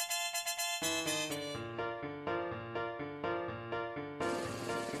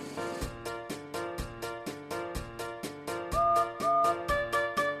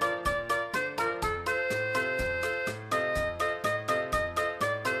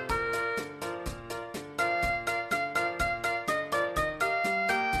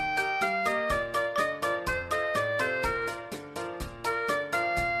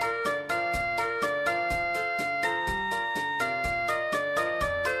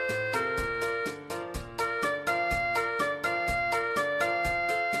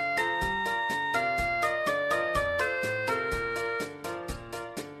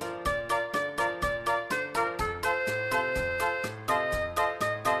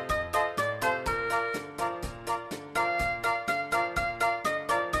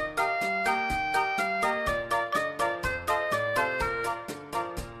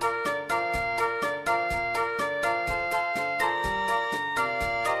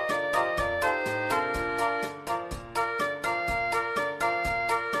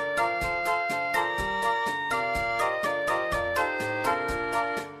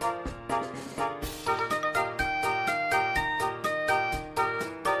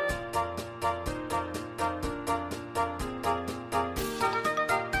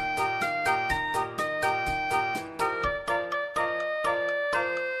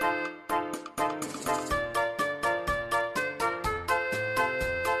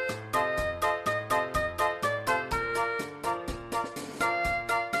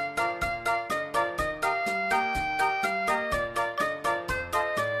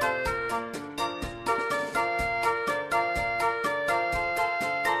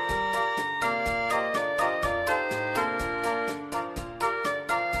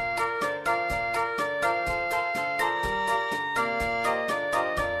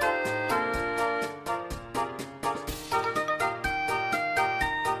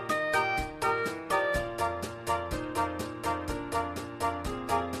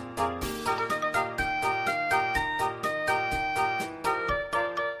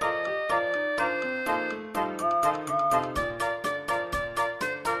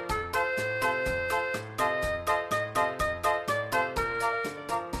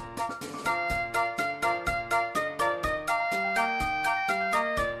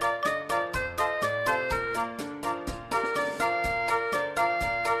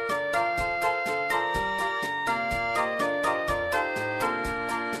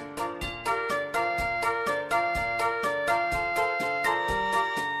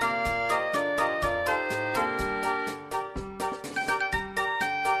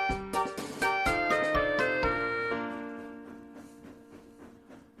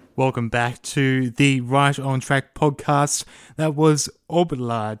 Welcome back to the Right on Track podcast. That was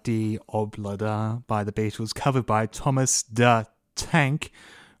Obla Di Oblada by the Beatles, covered by Thomas the Tank.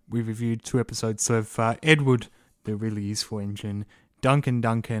 We reviewed 2 episodes so far. Edward, the Really Useful Engine,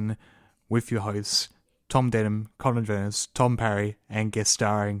 Duncan, with your hosts, Tom Denham, Colin Jonas, Tom Parry, and guest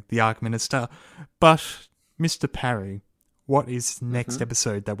starring the Ark Minister. But, Mr. Parry, what is next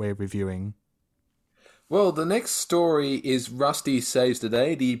episode that we're reviewing? Well, the next story is Rusty Saves the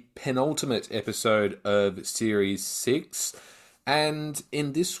Day, the penultimate episode of Series 6. And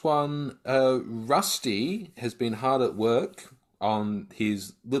in this one, Rusty has been hard at work on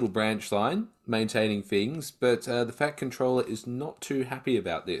his little branch line, maintaining things, but the Fat Controller is not too happy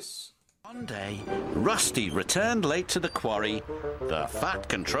about this. One day, Rusty returned late to the quarry. The Fat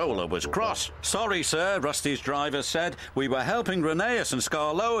Controller was cross. "Sorry, sir," Rusty's driver said. "We were helping Rheneas and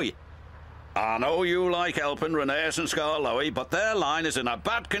Skarloey." "I know you like helping Rheneas and Skarloey, but their line is in a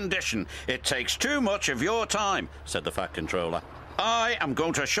bad condition. It takes too much of your time," said the Fat Controller. "I am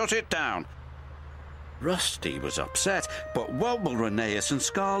going to shut it down." Rusty was upset. "But what will Rheneas and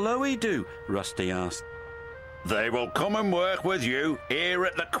Skarloey do?" Rusty asked. "They will come and work with you here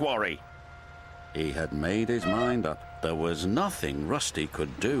at the quarry." He had made his mind up. There was nothing Rusty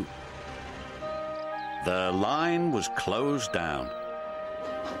could do. The line was closed down.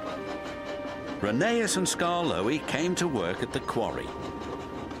 Rheneas and Skarloey came to work at the quarry.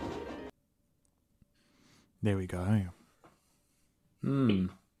 There we go.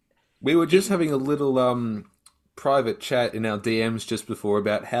 We were just having a little private chat in our DMs just before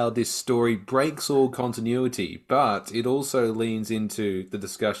about how this story breaks all continuity, but it also leans into the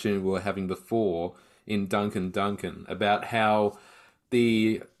discussion we were having before in Duncan about how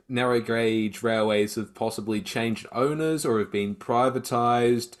the narrow gauge railways have possibly changed owners or have been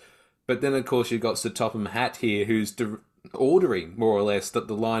privatised. But then, of course, you've got Sir Topham Hatt here who's ordering, more or less, that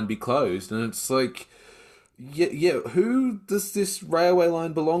the line be closed. And it's like, Yeah. Who does this railway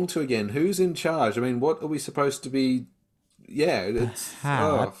line belong to again? Who's in charge? I mean, what are we supposed to be? Yeah, it's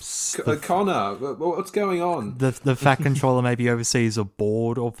Perhaps Connor. What's going on? the Fat Controller maybe oversees a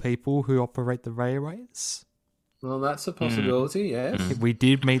board of people who operate the railways. Well, that's a possibility. Yes, We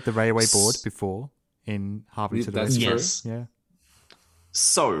did meet the railway board before in Harvey to the that's Rescue. true. Yes. Yeah.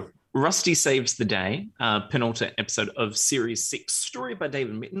 So, Rusty Saves the Day, penultimate episode of Series 6, story by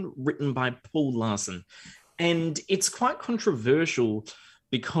David Mitten, written by Paul Larson. And it's quite controversial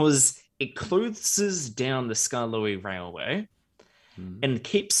because it closes down the Skarloey Railway and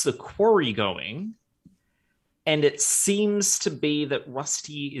keeps the quarry going. And it seems to be that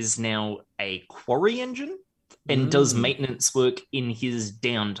Rusty is now a quarry engine and does maintenance work in his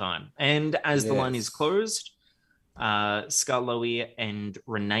downtime. And as the line is closed, Skarloey and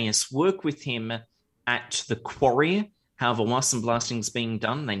Rheneas work with him at the quarry. However, while some blasting is being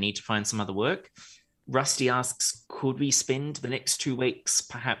done, they need to find some other work. Rusty asks, could we spend the next 2 weeks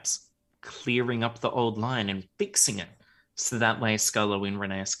perhaps clearing up the old line and fixing it so that way Skarloey and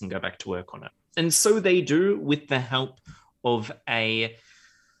Rheneas can go back to work on it? And so they do, with the help of a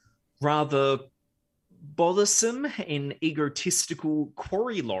rather bothersome and egotistical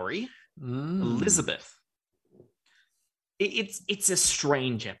quarry lorry, Elizabeth. It's a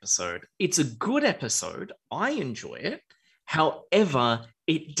strange episode. It's a good episode. I enjoy it. However,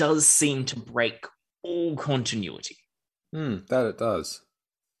 it does seem to break all continuity. That it does.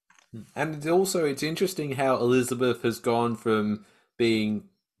 And it's interesting how Elizabeth has gone from being,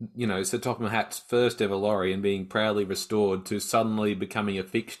 Sir Topham Hatt's first ever lorry and being proudly restored to suddenly becoming a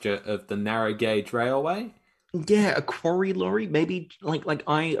fixture of the narrow gauge railway. Yeah, a quarry lorry. Maybe like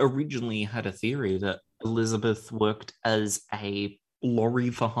I originally had a theory that Elizabeth worked as a lorry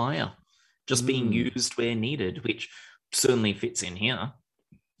for hire, just being used where needed, which certainly fits in here.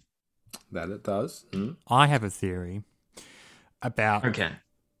 That it does. I have a theory about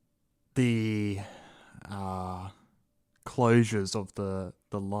the closures of the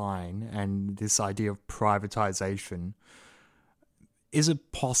line and this idea of privatization. Is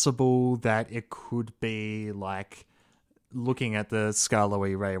it possible that it could be like, looking at the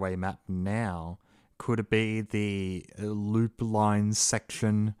Skarloey Railway map now, could it be the loop line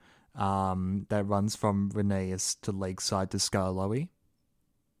section that runs from Rheneas to Lakeside to Skarloey?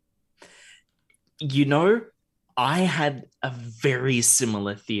 I had a very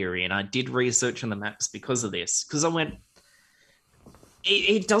similar theory, and I did research on the maps because of this, because I went,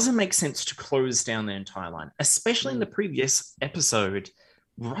 it doesn't make sense to close down the entire line, especially in the previous episode.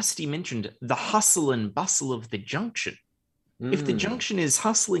 Rusty mentioned the hustle and bustle of the junction. If the junction is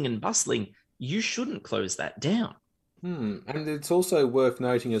hustling and bustling, you shouldn't close that down. And it's also worth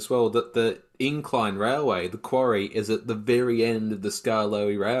noting as well that the incline railway, the quarry, is at the very end of the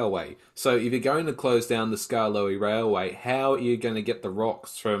Skarloey Railway. So if you're going to close down the Skarloey Railway, how are you going to get the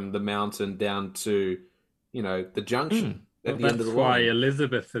rocks from the mountain down to, the junction at the end of the line? That's why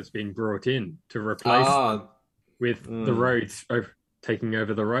Elizabeth has been brought in to replace with the roads taking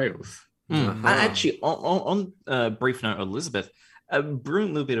over the rails. Actually, on a brief note, Elizabeth, a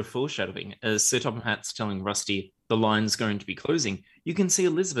brilliant little bit of foreshadowing. As Sir Topham Hatt's telling Rusty the line's going to be closing, you can see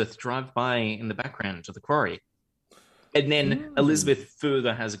Elizabeth drive by in the background to the quarry. And then Elizabeth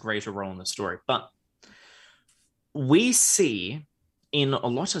further has a greater role in the story. But we see in a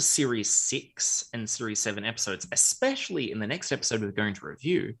lot of Series 6 and Series 7 episodes, especially in the next episode we're going to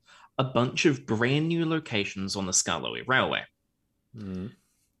review, a bunch of brand new locations on the Skarloey Railway,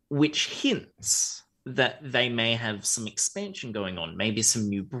 which hints that they may have some expansion going on, maybe some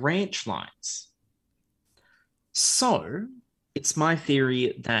new branch lines. So it's my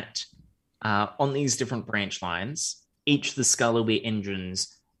theory that on these different branch lines, each of the Skarloey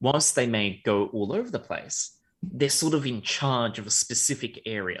engines, whilst they may go all over the place, they're sort of in charge of a specific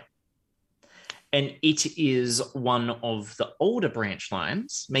area. And it is one of the older branch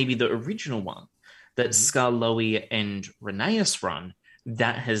lines, maybe the original one, that Skarloey and Rheneas run,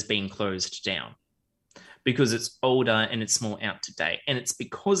 that has been closed down because it's older and it's more out to date. And it's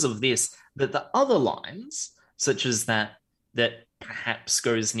because of this that the other lines, such as that perhaps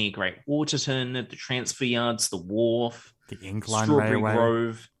goes near Great Waterton, the transfer yards, the wharf, the incline Strawberry railway.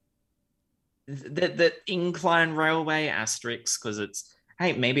 Grove, the incline railway asterisk, because it's,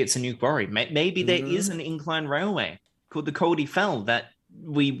 hey, maybe it's a new quarry. Maybe there is an incline railway called the Coldy Fell that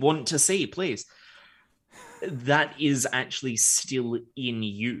we want to see, please. That is actually still in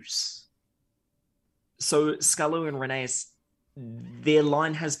use. So Skarloey and Rheneas, their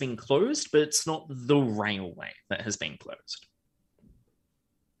line has been closed, but it's not the railway that has been closed.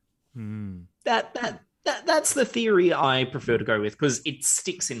 That's the theory I prefer to go with because it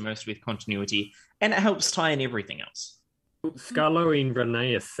sticks in most with continuity and it helps tie in everything else. Scarlo and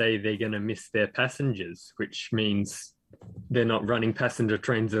Rhaenyra say they're going to miss their passengers, which means they're not running passenger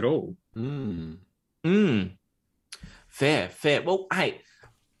trains at all. Fair, fair. Well, hey,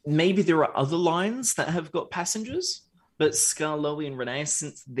 maybe there are other lines that have got passengers, but Scarlo and Rhaenyra,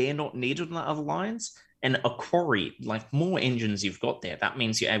 since they're not needed on the other lines, and a quarry, like more engines you've got there, that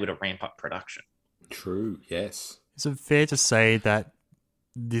means you're able to ramp up production. True, yes. Is it fair to say that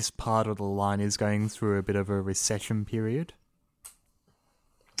this part of the line is going through a bit of a recession period?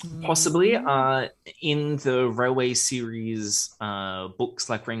 Possibly. In the Railway series books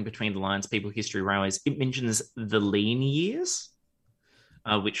like Reading Between the Lines, People, History, Railways, it mentions the lean years,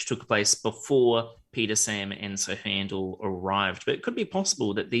 which took place before Peter, Sam, and Sir Handel arrived. But it could be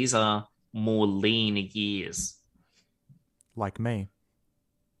possible that these are more lean years. Like me.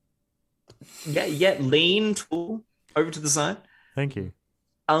 Yeah, lean, tall, over to the side. Thank you.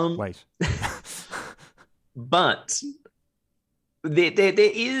 Wait. But there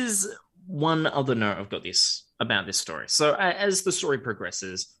is one other note I've got about this story. So as the story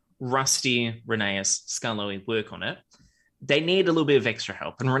progresses, Rusty, Rhaenyra, Scarlo work on it. They need a little bit of extra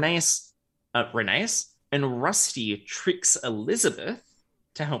help, and Rhaenyra and Rusty tricks Elizabeth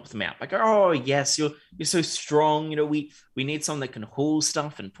to help them out. Like, oh yes, you're so strong. You know, we need someone that can haul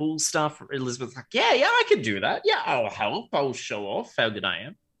stuff and pull stuff. Elizabeth's like, yeah, I can do that. Yeah, I'll help. I'll show off how good I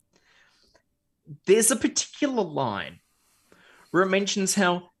am. There's a particular line where it mentions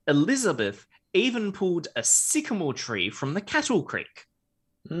how Elizabeth even pulled a sycamore tree from the cattle creek.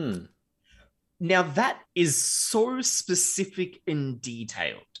 Now that is so specific and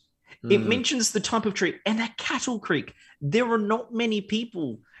detailed. It mentions the type of tree and a cattle creek. There are not many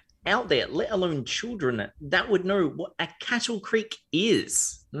people out there, let alone children, that would know what a cattle creek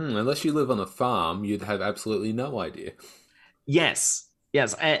is. Unless you live on a farm, you'd have absolutely no idea. Yes.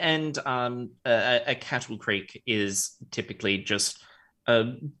 And a cattle creek is typically just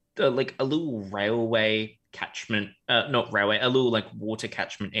like a little railway catchment, not railway, a little like water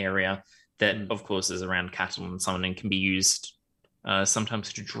catchment area that, of course, is around cattle and so on and can be used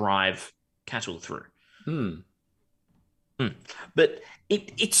sometimes to drive cattle through. But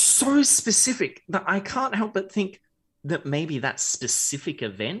it's so specific that I can't help but think that maybe that specific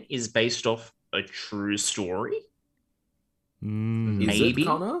event is based off a true story. Is it,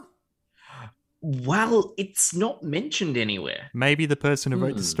 Connor? Well, it's not mentioned anywhere. Maybe the person who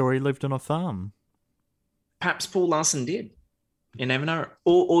wrote the story lived on a farm. Perhaps Paul Larson did. You never know.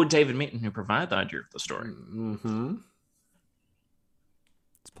 Or David Mitton, who provided the idea of the story.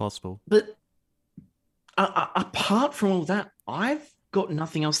 It's possible. But apart from all that, I've got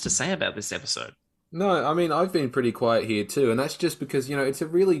nothing else to say about this episode. No, I mean, I've been pretty quiet here too, and that's just because, you know, it's a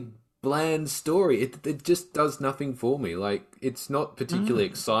really bland story. It just does nothing for me. Like, it's not particularly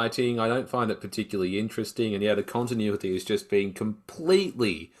exciting. I don't find it particularly interesting, and yeah, the continuity is just being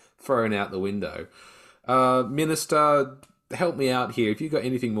completely thrown out the window. Minister, help me out here. Have you got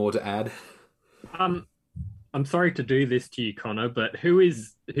anything more to add? I'm sorry to do this to you, Connor, but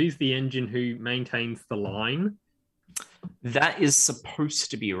who's the engine who maintains the line? That is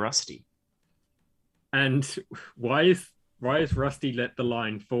supposed to be Rusty. And why is Rusty let the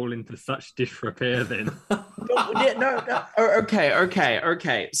line fall into such disrepair then? No.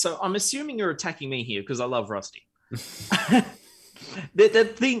 Okay. So I'm assuming you're attacking me here because I love Rusty.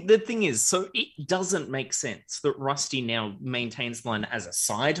 The thing is, so it doesn't make sense that Rusty now maintains the line as a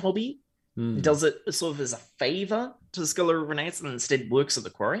side hobby. Does it sort of as a favor to Scarlo Renaissance and instead works at the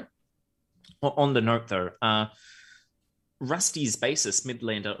quarry? On the note, though, Rusty's bassist,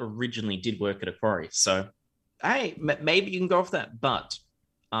 Midlander, originally did work at a quarry. So, hey, maybe you can go off that. But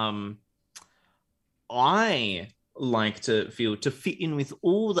I like to fit in with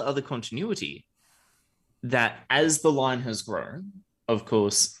all the other continuity that as the line has grown, of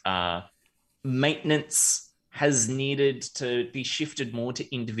course, maintenance has needed to be shifted more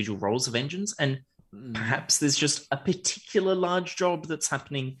to individual roles of engines. And perhaps there's just a particular large job that's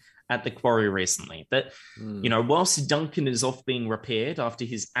happening at the quarry recently. That, you know, whilst Duncan is off being repaired after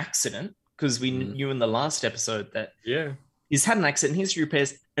his accident, because we knew in the last episode that he's had an accident, he's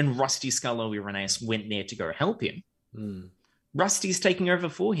repairs, and Rusty Scarlo Renace went there to go help him. Rusty's taking over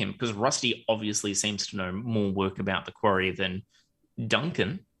for him because Rusty obviously seems to know more work about the quarry than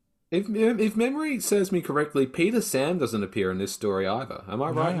Duncan. If memory serves me correctly, Peter Sam doesn't appear in this story either. Am I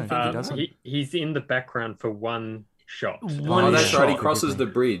right? I think he doesn't. He's in the background for one shot. That's right. He crosses the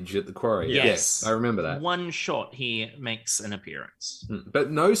bridge at the quarry. Yes, I remember that. One shot, he makes an appearance.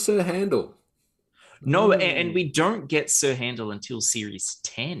 But no Sir Handel. No, and we don't get Sir Handel until series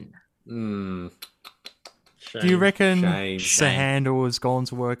 10. Series 10. Oh, that's right. He crosses the bridge at the quarry. Yes, I remember that. One shot, he makes an appearance. No, and we don't get Sir Handel until series 10. One shot, he makes an appearance. No, and we don't get Sir Handel until series 10. Do you reckon Shame. Sir Handel has gone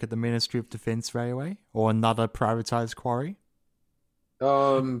to work at the Ministry of Defence Railway or another privatised quarry?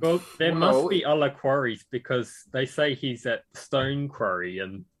 Well, there must be other quarries because they say he's at Stone Quarry,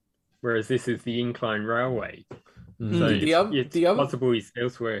 and whereas this is the Incline Railway. So it's possible he's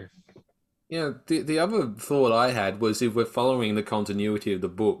elsewhere. Yeah, the other thought I had was if we're following the continuity of the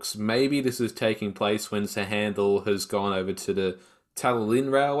books, maybe this is taking place when Sir Handel has gone over to the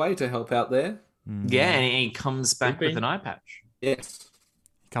Talalin Railway to help out there. Yeah, and he comes back with an eye patch. Yes.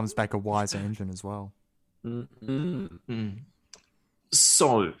 He comes back a wiser engine as well.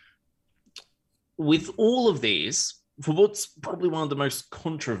 So, with all of these, for what's probably one of the most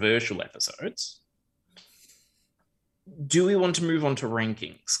controversial episodes, do we want to move on to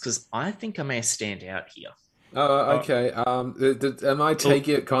rankings? Because I think I may stand out here. Okay. Am I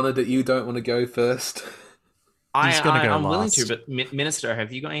taking it, Connor, that you don't want to go first? I'm willing to, but Minister,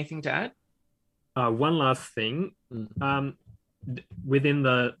 have you got anything to add? One last thing. Within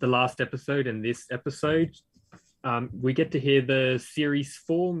the last episode and this episode, we get to hear the Series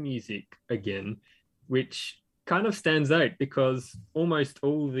 4 music again, which kind of stands out because almost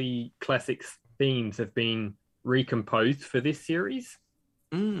all the classics themes have been recomposed for this series.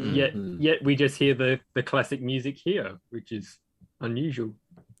 Yet we just hear the classic music here, which is unusual.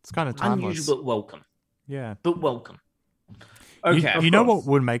 It's kind of timeless. Unusual, but welcome. Yeah. But welcome. Okay. You know what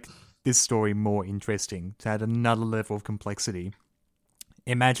would make this story more interesting, to add another level of complexity?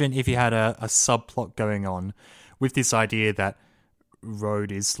 Imagine if you had a subplot going on with this idea that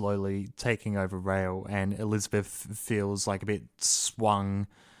road is slowly taking over rail and Elizabeth feels like a bit swung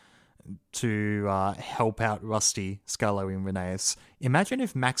to help out Rusty, Scarlo, and Rheneas. Imagine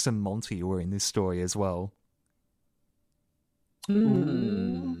if Max and Monty were in this story as well.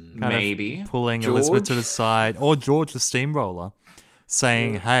 Maybe. Pulling George? Elizabeth to the side, or George the Steamroller,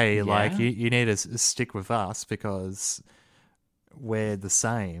 saying, hey, like, you need to stick with us because we're the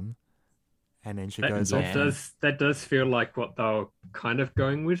same. And then she goes off. That does feel like what they were kind of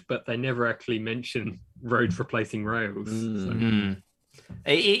going with, but they never actually mention roads replacing rails. So.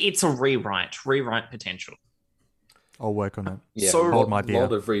 It's a rewrite potential. I'll work on it. Yeah, so, hold my beer. A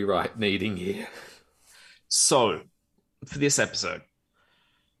lot of rewrite needing here. So, for this episode,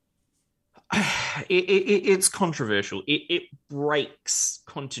 it's controversial. It breaks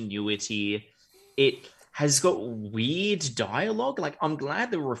continuity. It has got weird dialogue. Like, I'm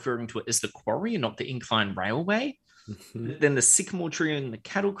glad they're referring to it as the quarry and not the Incline Railway. Then the Sycamore Tree and the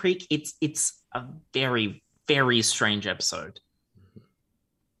Cattle Creek. It's a very, very strange episode.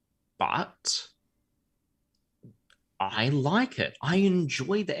 But I like it. I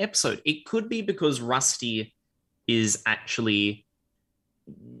enjoy the episode. It could be because Rusty is actually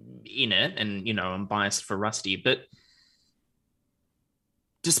in it, and, you know, I'm biased for Rusty, but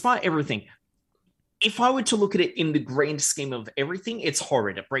despite everything, if I were to look at it in the grand scheme of everything, it's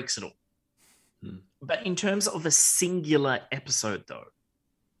horrid. It breaks it all. But in terms of a singular episode, though,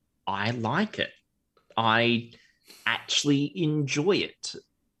 I like it. I actually enjoy it.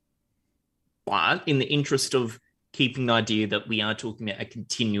 But in the interest of keeping the idea that we are talking about a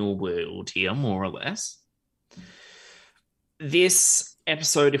continual world here, more or less, this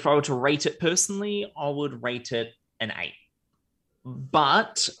episode, if I were to rate it personally, I would rate it an 8.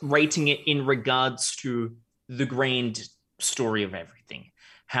 But rating it in regards to the grand story of everything,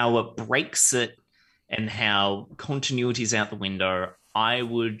 how it breaks it and how continuity is out the window, I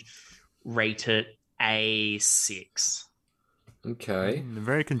would rate it a 6. Okay.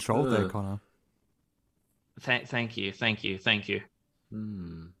 Very controlled there, Connor. Thank you.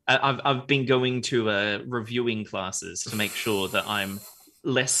 I've been going to reviewing classes to make sure that I'm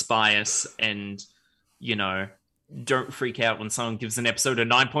less biased and, you know, don't freak out when someone gives an episode a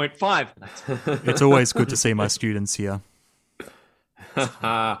 9.5. It's always good to see my students here.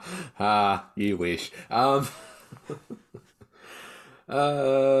 You wish. Well,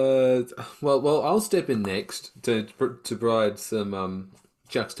 I'll step in next to provide some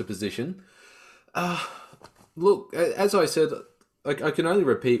juxtaposition. Look, as I said, I can only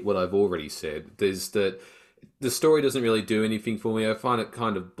repeat what I've already said. There's that the story doesn't really do anything for me. I find it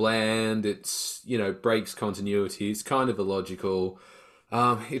kind of bland. It's, you know, breaks continuity. It's kind of illogical.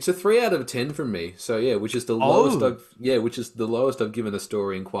 It's a 3 out of 10 from me. So yeah, which is the lowest I've given a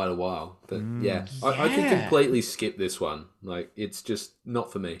story in quite a while. But I could completely skip this one. Like, it's just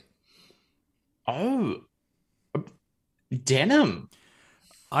not for me. Oh, Denim.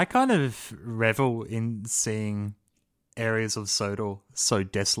 I kind of revel in seeing areas of Sodor so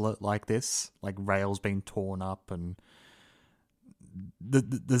desolate like this, like rails being torn up, and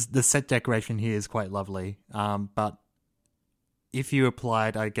the set decoration here is quite lovely. But if you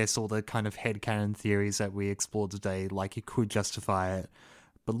applied, I guess, all the kind of headcanon theories that we explored today, like, you could justify it.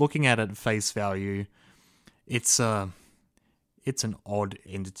 But looking at it at face value, it's an odd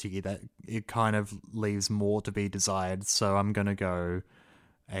entity that it kind of leaves more to be desired. So I'm going to go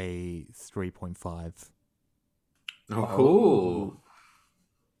a 3.5. Oh.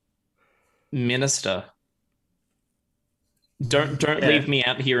 Minister. Don't leave me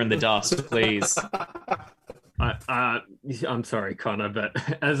out here in the dust, please. I'm sorry, Connor, but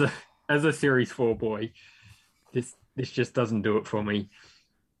as a Series 4 boy, this just doesn't do it for me.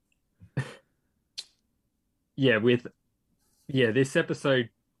 This episode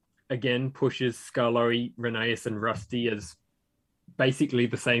again pushes Skarloey, Rheneas, and Rusty as basically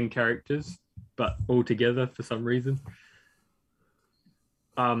the same characters, but all together for some reason.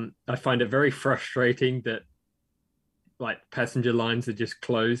 I find it very frustrating that like passenger lines are just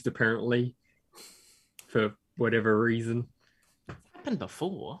closed apparently for whatever reason. Happened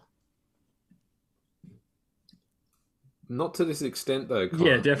before. Not to this extent, though.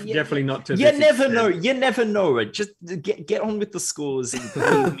 Connor. Yeah, definitely not to. You never know. You never know. Just get on with the scores and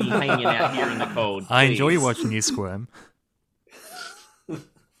leave me hanging out here in the cold. I please. enjoy watching you squirm.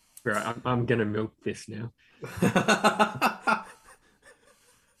 Right, I'm gonna milk this now.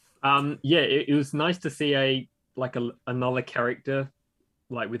 It was nice to see another character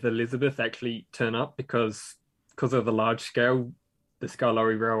like with Elizabeth actually turn up because of the large scale, the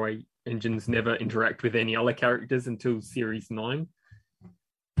Skarloey Railway engines never interact with any other characters until Series 9.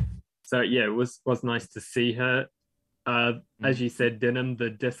 So yeah, it was nice to see her. As you said, Denim, the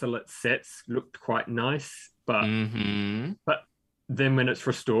desolate sets looked quite nice, but then when it's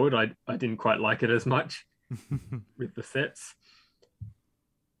restored, I didn't quite like it as much with the sets.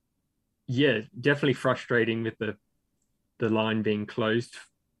 Yeah, definitely frustrating with the line being closed,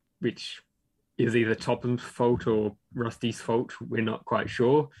 which is either Topham's fault or Rusty's fault. We're not quite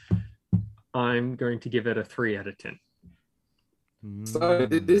sure. I'm going to give it a 3 out of 10. So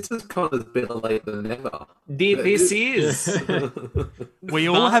this is kind of better late than never. This is. We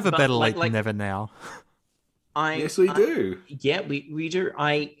all have a better late than never now. Yes, we do. Yeah, we do.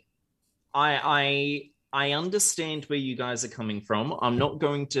 I understand where you guys are coming from. I'm not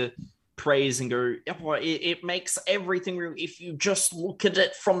going to praise and go, oh, it makes everything real if you just look at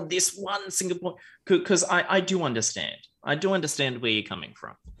it from this one single point, because I do understand. I do understand where you're coming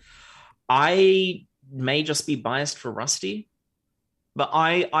from. I may just be biased for Rusty, but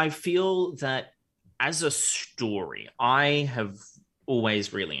I feel that as a story, I have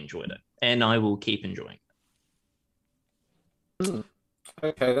always really enjoyed it, and I will keep enjoying it.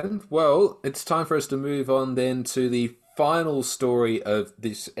 Okay then. Well, it's time for us to move on then to the final story of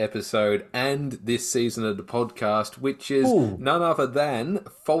this episode and this season of the podcast, which is none other than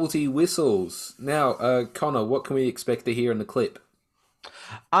Faulty Whistles. Now, Connor, what can we expect to hear in the clip?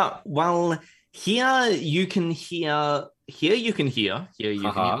 Well, here you can hear Here you can hear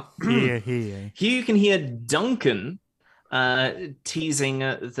Duncan teasing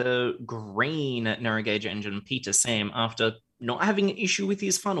the green narrow gauge engine Peter Sam after not having an issue with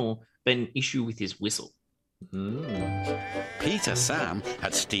his funnel, but an issue with his whistle. Peter Sam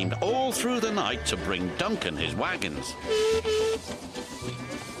had steamed all through the night to bring Duncan his wagons.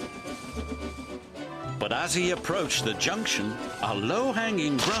 But as he approached the junction, a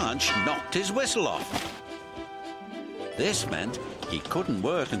low-hanging branch knocked his whistle off. This meant he couldn't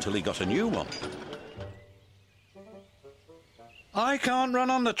work until he got a new one. I can't run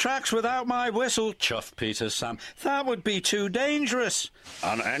on the tracks without my whistle, chuffed Peter Sam. That would be too dangerous.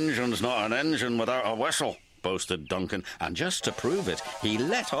 An engine's not an engine without a whistle, boasted Duncan, and just to prove it, he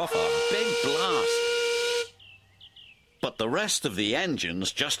let off a big blast. But the rest of the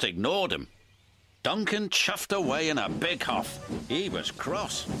engines just ignored him. Duncan chuffed away in a big huff. He was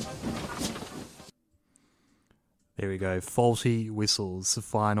cross. There we go. Faulty Whistles, the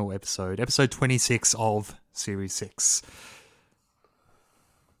final episode. Episode 26 of Series 6.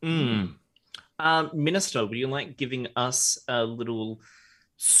 Minister, would you like giving us a little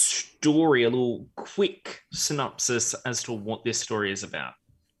story, a little quick synopsis as to what this story is about?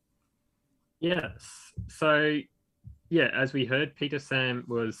 Yes. So, yeah, as we heard, Peter Sam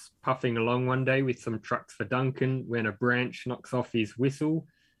was puffing along one day with some trucks for Duncan when a branch knocks off his whistle.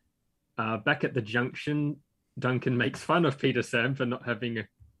 Back at the junction, Duncan makes fun of Peter Sam for not having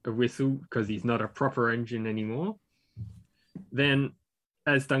a whistle because he's not a proper engine anymore. Then,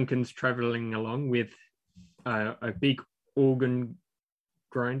 as Duncan's traveling along with a big organ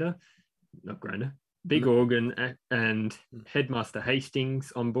organ and Headmaster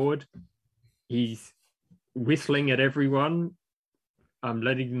Hastings on board, he's whistling at everyone,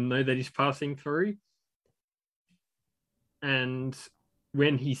 letting them know that he's passing through. and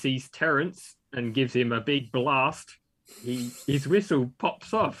when he sees Terence and gives him a big blast, his whistle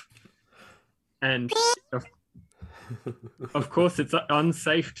pops off. And of course, it's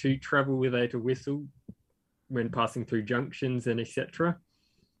unsafe to travel without a whistle when passing through junctions and etc.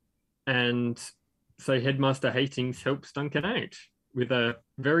 And so Headmaster Hastings helps Duncan out with a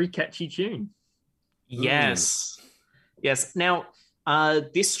very catchy tune. Yes. Yes. Now,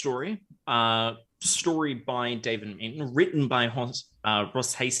 this story, storied by David Minton, written by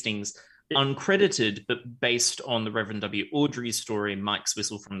Ross Hastings, uncredited, but based on the Reverend W. Awdry's story, Mike's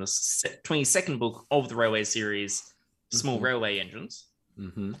Whistle, from the 22nd book of the Railway series, Small Railway Engines,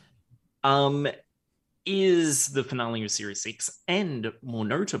 is the finale of Series 6, and more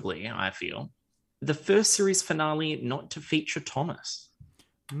notably, I feel, the first series finale not to feature Thomas.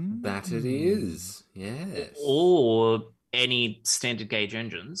 That it is, yes. Or any standard gauge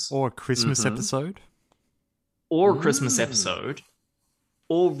engines. Or a Christmas episode. Or a Christmas episode.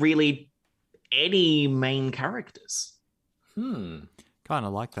 Or really any main characters. Kind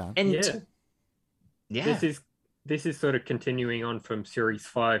of like that. And yeah. This is sort of continuing on from Series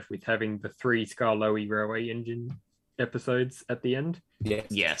 5 with having the 3 Skarloey Railway Engine episodes at the end.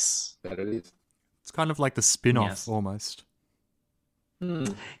 Yes. That it is. It's kind of like the spin-off almost.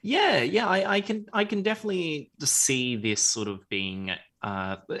 Yeah, I can definitely see this sort of being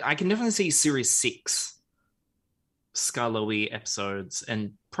I can definitely see Series 6 Skarloey episodes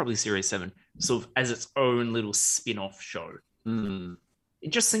and probably Series 7 sort of as its own little spin-off show. It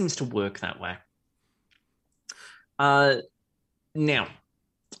just seems to work that way. Now,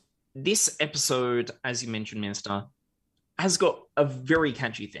 this episode, as you mentioned, Minister, has got a very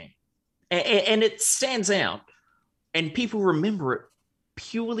catchy theme. And it stands out, and people remember it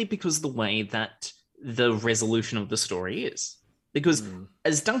purely because of the way that the resolution of the story is. Because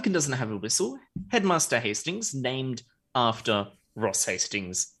as Duncan doesn't have a whistle, Headmaster Hastings, named after Ross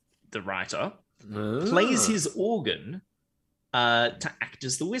Hastings, the writer, plays his organ to act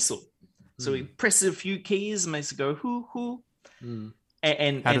as the whistle. So he presses a few keys and makes it go hoo hoo.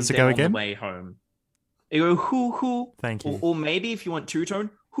 And how does it then go on again? The way home, you go hoo hoo. Thank you. Or maybe if you want two-tone,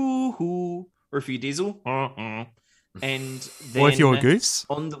 hoo hoo. Or if you diesel, and then or if you're a goose,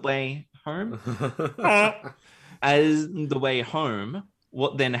 on the way home, as the way home,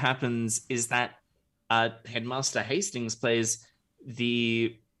 what then happens is that Headmaster Hastings plays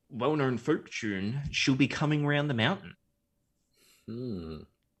the well-known folk tune "She'll Be Coming Round the Mountain."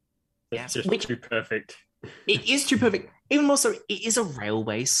 It's just too perfect. It is too perfect. Even more so, it is a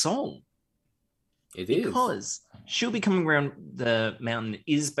railway song. It is. Because She'll Be Coming Round the Mountain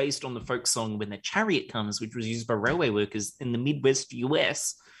is based on the folk song When the Chariot Comes, which was used by railway workers in the Midwest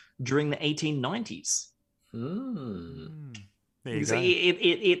US during the 1890s. There you So go.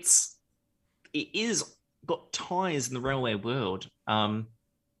 it is got ties in the railway world.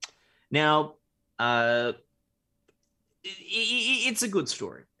 Now, it's a good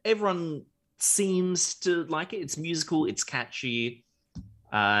story. Everyone seems to like it. It's musical. It's catchy.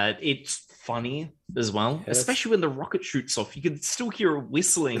 It's funny as well, especially when the rocket shoots off. You can still hear it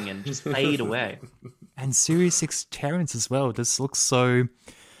whistling and just fade away. And Series 6 Terrence as well. This looks so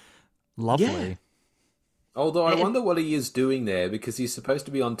lovely. Yeah. Although I wonder what he is doing there, because he's supposed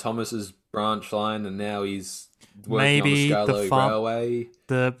to be on Thomas's branch line and now he's working Maybe on the Skarloey Railway.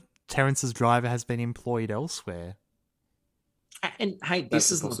 The Terrence's driver has been employed elsewhere. And hey,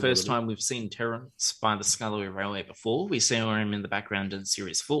 this isn't the first time we've seen Terence by the Skarloey Railway before. We saw him in the background in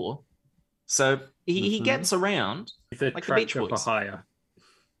Series 4. So he gets around He's a like the Beach tractor for Boys. hire.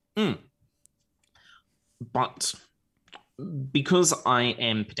 But because I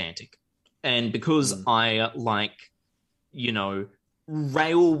am pedantic and because I like,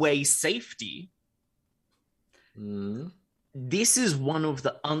 railway safety, this is one of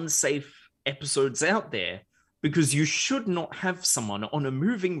the unsafe episodes out there because you should not have someone on a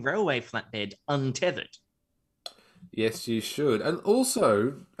moving railway flatbed untethered. Yes, you should. And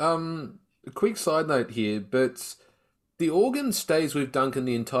also, a quick side note here, but the organ stays with Duncan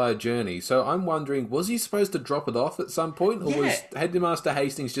the entire journey. So I'm wondering, was he supposed to drop it off at some point? Or was Headmaster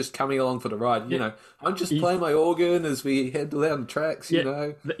Hastings just coming along for the ride? I'm just playing my organ as we head down the tracks, you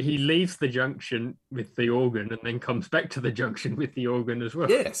know? He leaves the junction with the organ and then comes back to the junction with the organ as well.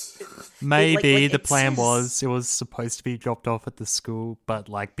 Yes. Maybe the plan was it was supposed to be dropped off at the school, but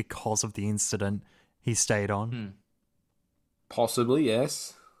because of the incident, he stayed on. Possibly,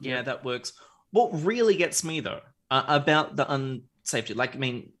 yes. Yeah, that works. What really gets me, though, about the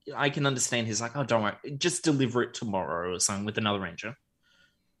unsafety, I can understand he's like, oh, don't worry, just deliver it tomorrow or something with another engine.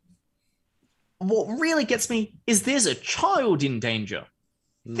 What really gets me is there's a child in danger.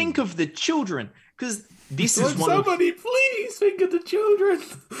 Think of the children, because this is Would one of somebody please think of the children?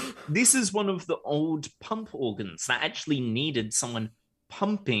 this is one of the old pump organs that actually needed someone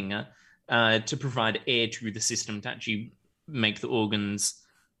pumping to provide air to the system to actually make the organs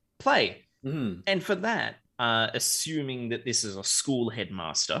play. And for that, assuming that this is a school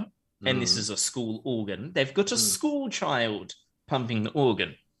headmaster and this is a school organ, they've got a school child pumping the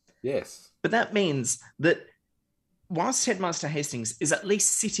organ. Yes. But that means that whilst Headmaster Hastings is at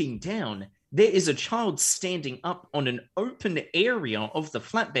least sitting down, there is a child standing up on an open area of the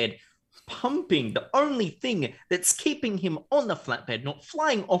flatbed, pumping. The only thing that's keeping him on the flatbed, not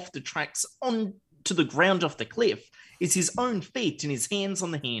flying off the tracks onto the ground off the cliff, is his own feet and his hands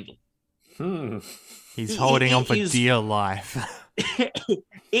on the handle. He's holding on for dear life.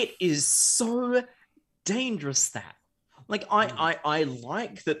 It is so dangerous that. Like, I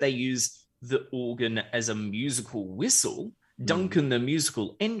like that they use the organ as a musical whistle, Duncan the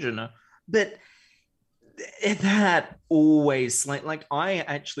musical engine, but that always, like I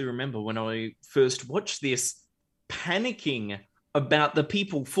actually remember when I first watched this, panicking about the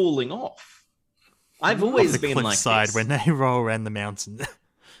people falling off. I've always been like side this. when they roll around the mountain.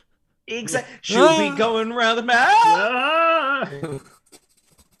 Exactly. She'll be going round the mountain.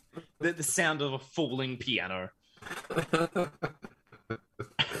 The sound of a falling piano.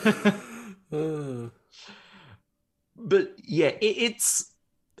 But yeah, it's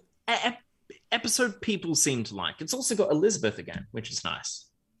episode people seem to like. It's also got Elizabeth again, which is nice.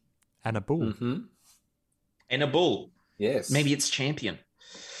 And a bull. And a bull. Yes. Maybe it's champion.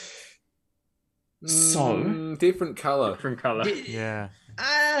 So different color. Different color. Yeah.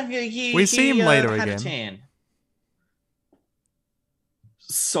 We see him later again. Tan.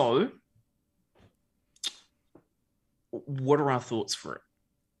 So, what are our thoughts for it?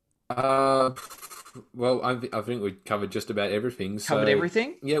 Well, I think we covered just about everything. Covered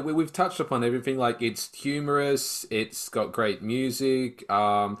everything? Yeah, we've touched upon everything. Like, it's humorous. It's got great music.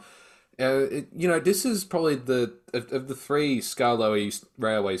 This is probably of the three Skarloey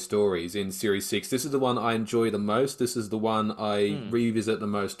Railway stories in Series 6. This is the one I enjoy the most. This is the one I revisit the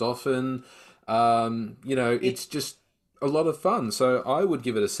most often. It's just a lot of fun. So I would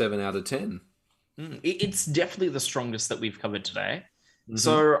give it a 7 out of 10. It's definitely the strongest that we've covered today.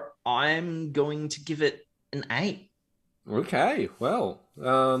 So I'm going to give it an 8. Okay, well,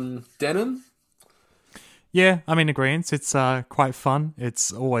 Denon? Yeah, I'm in agreement. It's quite fun.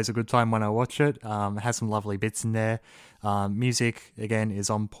 It's always a good time when I watch it. It has some lovely bits in there. Music, again, is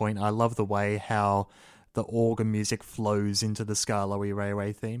on point. I love the way how the organ music flows into the Skarloey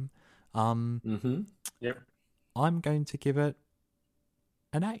Railway theme. Yep. I'm going to give it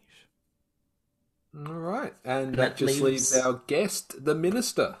an 8. All right, and that just leaves our guest, the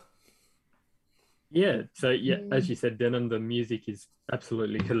Minister. Yeah, so yeah, as you said, Denon, the music is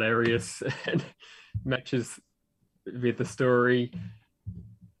absolutely hilarious and matches with the story.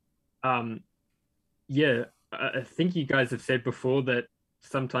 Yeah, I think you guys have said before that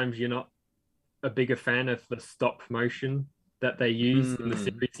sometimes you're not a bigger fan of the stop motion that they use in the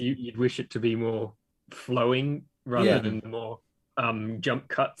series. You'd wish it to be more flowing rather than the more jump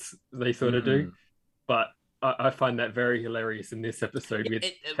cuts they sort of do. But I find that very hilarious in this episode with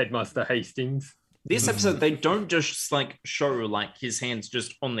Headmaster Hastings. This episode, they don't just like show like his hands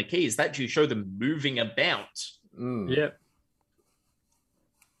just on the keys. They actually show them moving about. Yep.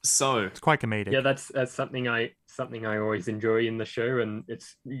 So it's quite comedic. Yeah, that's something I always enjoy in the show, and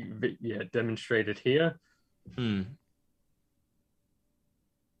it's demonstrated here.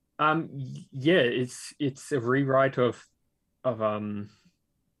 It's a rewrite of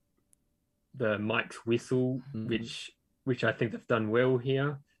the Mike's whistle, which I think they've done well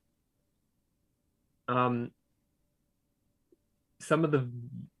here. Some of the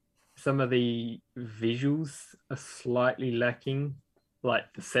visuals are slightly lacking,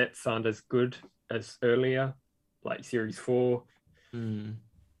 like the sets aren't as good as earlier, like Series 4.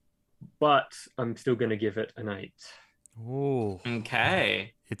 But I'm still going to give it an 8. Oh,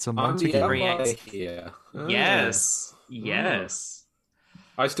 okay. It's a Montague. Yeah. Yes.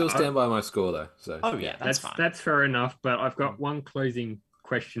 I still stand by my score, though. So that's fine. That's fair enough. But I've got one closing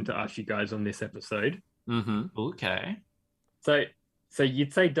question to ask you guys on this episode. Okay. So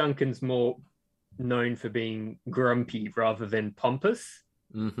you'd say Duncan's more known for being grumpy rather than pompous.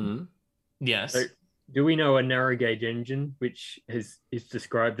 Yes. So do we know a narrow gauge engine which is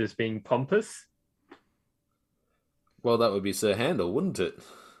described as being pompous? Well, that would be Sir Handel, wouldn't it?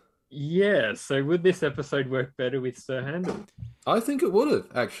 Yeah. So would this episode work better with Sir Handel? I think it would have,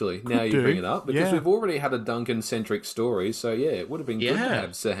 actually, now you bring it up, because we've already had a Duncan-centric story, so yeah, it would have been good to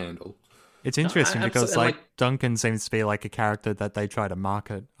have Sir Handel. It's interesting because absolutely, like Duncan seems to be like a character that they try to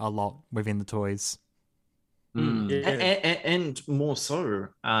market a lot within the toys. Yeah. And more so,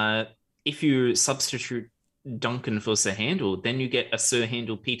 if you substitute Duncan for Sir Handel, then you get a Sir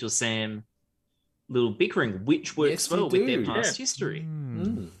Handel Peter Sam little bickering, which works Yes, you well with their do. past Yeah. history.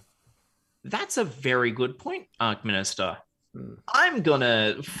 Mm. That's a very good point, Arc Minister. Mm. I'm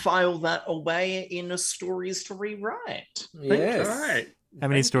gonna file that away in a stories to rewrite. Yes. All right. How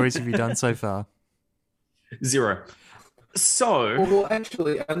many stories have you done so far? 0. So Well,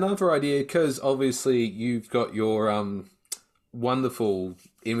 actually, another idea, because obviously you've got your wonderful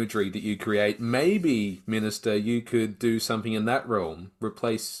imagery that you create. Maybe, Minister, you could do something in that realm.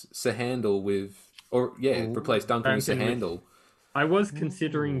 Replace Sir Handel with, replace Duncan with Sir Duncan with- Handel. I was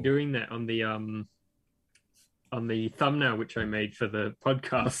considering doing that on the thumbnail which I made for the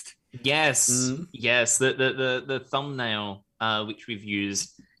podcast. yes, yes, the thumbnail which we've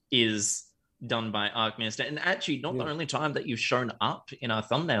used is done by Arc Minister, and actually not the only time that you've shown up in our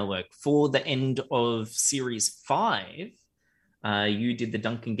thumbnail work. For the end of series 5, you did the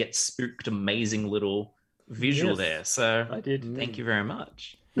Duncan Gets Spooked amazing little visual Yes, there. So I did. thank you very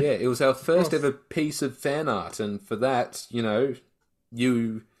much. Yeah, it was our first course. ever piece of fan art, and for that, you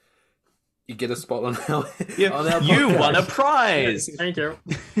get a spot on our on our You podcast. won a prize. Thank you.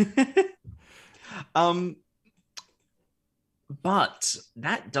 But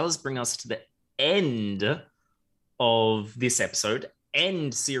that does bring us to the end of this episode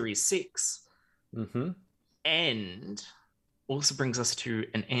and series 6, and also brings us to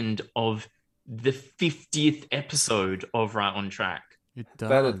an end of the 50th episode of Right on Track. It does.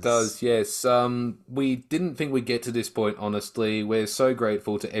 That it does, yes. We didn't think we'd get to this point, honestly. We're so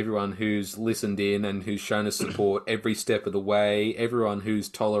grateful to everyone who's listened in and who's shown us support every step of the way, everyone who's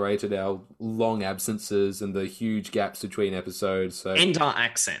tolerated our long absences and the huge gaps between episodes. So, And our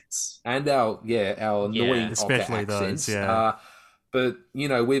accents. and our annoying especially Ocker accents. those, yeah. But,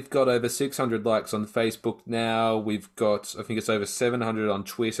 we've got over 600 likes on Facebook now. We've got, I think it's over 700 on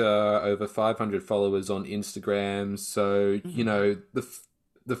Twitter, over 500 followers on Instagram. So,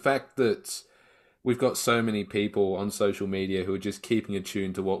 the fact that we've got so many people on social media who are just keeping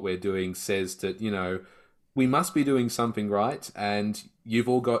attuned to what we're doing says that, we must be doing something right, and you've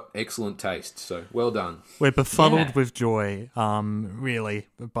all got excellent taste. So, well done. We're befuddled Yeah. with joy, really,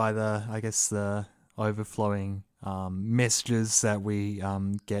 by the overflowing messages that we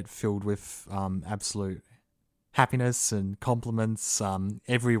get filled with absolute happiness and compliments.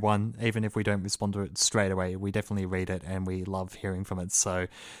 Everyone, even if we don't respond to it straight away, we definitely read it and we love hearing from it. So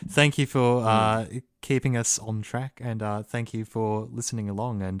thank you for keeping us on track, and thank you for listening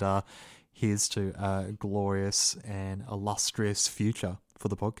along, and here's to a glorious and illustrious future for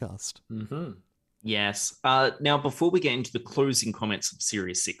the podcast. Mm-hmm. Yes. Now, before we get into the closing comments of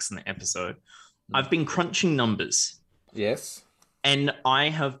series 6 in the episode, I've been crunching numbers. Yes. And I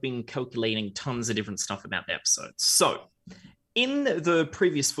have been calculating tons of different stuff about the episode. So, in the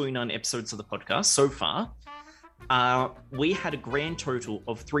previous 49 episodes of the podcast so far, we had a grand total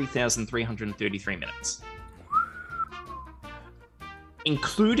of 3,333 minutes.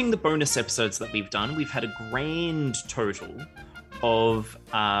 Including the bonus episodes that we've done, we've had a grand total of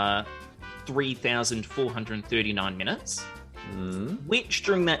 3,439 minutes. Which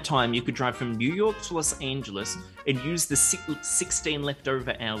during that time you could drive from New York to Los Angeles and use the 16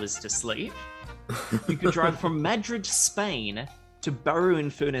 leftover hours to sleep. You could drive from Madrid, Spain to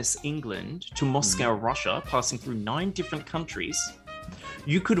Barrow-in-Furness, England to Moscow, Russia, passing through 9 different countries.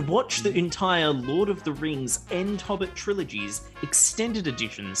 You could watch the entire Lord of the Rings and Hobbit trilogies extended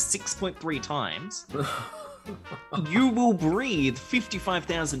editions 6.3 times. You will breathe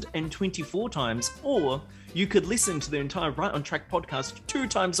 55,024 times, or you could listen to the entire Right on Track podcast 2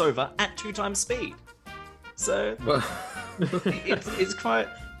 times over at 2 times speed. So it's quite,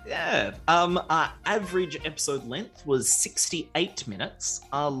 yeah. Our average episode length was 68 minutes.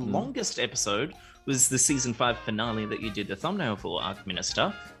 Our longest episode was the season 5 finale that you did the thumbnail for, Arc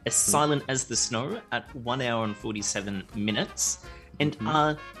Minister, As Silent as the Snow, at 1 hour and 47 minutes. And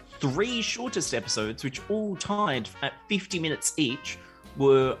our 3 shortest episodes, which all tied at 50 minutes each,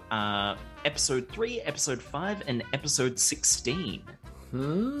 were episode 3, episode 5, and episode 16. There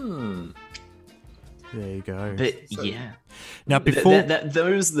you go. But yeah. Now, before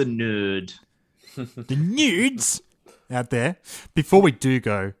Those the nerd. the nudes out there, before we do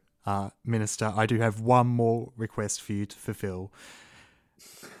go, Minister, I do have one more request for you to fulfill.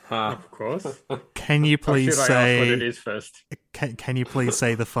 Of course. Can you Or please should I ask what it say? is first? Can you please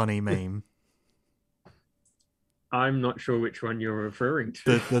say the funny meme? I'm not sure which one you're referring to.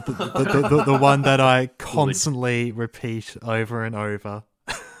 The one that I constantly repeat over and over.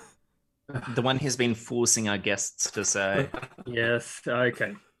 The one he's been forcing our guests to say. Yes.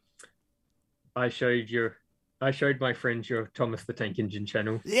 Okay. I showed your, I showed my friends your Thomas the Tank Engine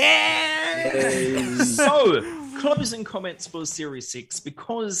channel. Yeah. So, closing comments for Series 6.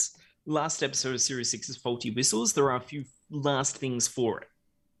 Because last episode of Series 6 is Faulty Whistles, there are a few last things for it.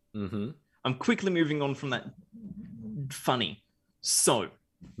 Mm-hmm. I'm quickly moving on from that funny. So,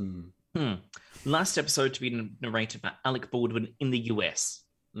 last episode to be narrated by Alec Baldwin in the US.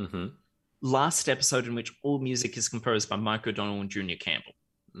 Mm-hmm. Last episode in which all music is composed by Mike O'Donnell and Junior Campbell.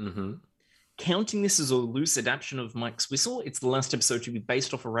 Mm-hmm. Counting this as a loose adaptation of Mike's Whistle, it's the last episode to be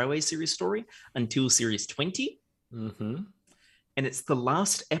based off a Railway series story until Series 20. Mm-hmm. And it's the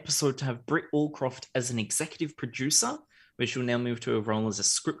last episode to have Britt Allcroft as an executive producer, where she'll now move to a role as a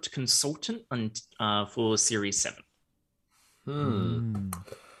script consultant for Series 7.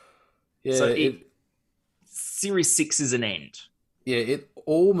 Yeah, So Series 6 is an end. Yeah, it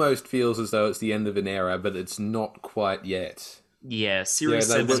almost feels as though it's the end of an era, but it's not quite yet. Yeah, Series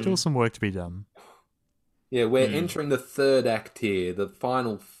Yeah, 7. There's still some work to be done. Yeah, we're entering the third act here, the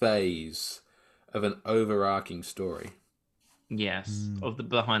final phase of an overarching story. Yes, of the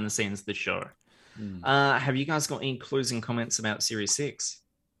behind the scenes of the show. Have you guys got any closing comments about Series 6?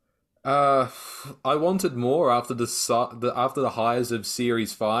 I wanted more after after the highs of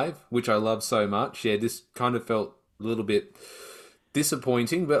Series 5, which I love so much. Yeah, this kind of felt a little bit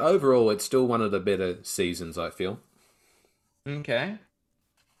disappointing, but overall it's still one of the better seasons, I feel. Okay.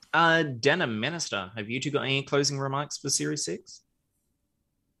 Dana Minister, have you two got any closing remarks for Series 6?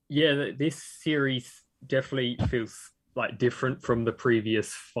 Yeah, this series definitely feels like different from the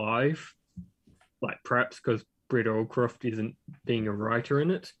previous 5. Like perhaps because Britt Allcroft isn't being a writer in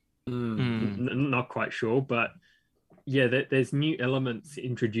it. Not quite sure, but yeah, there's new elements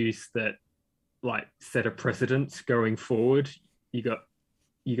introduced that like set a precedent going forward. You got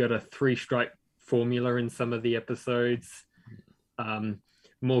a 3-strike formula in some of the episodes.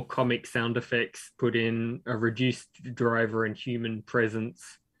 More comic sound effects put in, a reduced driver and human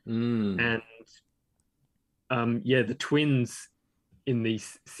presence, and the twins in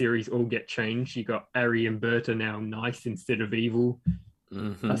these series all get changed. You got Ari and Bert are now nice instead of evil.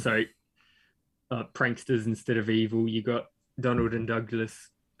 Pranksters instead of evil. You got Donald and Douglas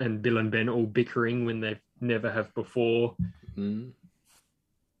and Bill and Ben all bickering when they never have before.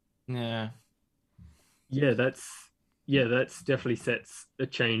 Yeah. That's definitely sets a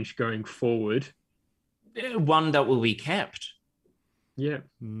change going forward. One that will be kept. Yeah.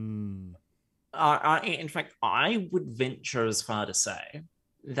 In fact, I would venture as far to say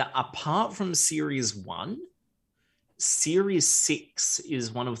that apart from Series 1, Series 6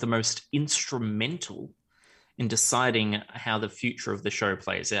 is one of the most instrumental in deciding how the future of the show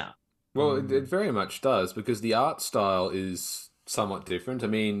plays out. Well, it very much does, because the art style is somewhat different. I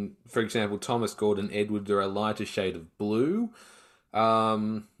mean, for example, Thomas, Gordon, Edward are a lighter shade of blue.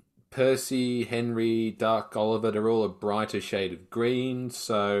 Percy, Henry, Dark Oliver, they're all a brighter shade of green.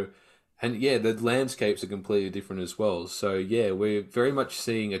 So, and yeah, the landscapes are completely different as well. So yeah, we're very much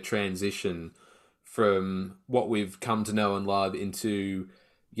seeing a transition from what we've come to know and love into,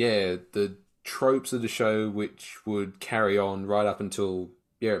 the tropes of the show, which would carry on right up until,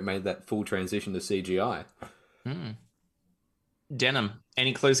 it made that full transition to CGI. Denim,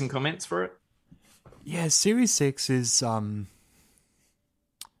 any closing comments for it? Yeah, Series 6 is an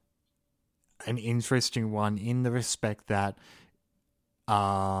interesting one in the respect that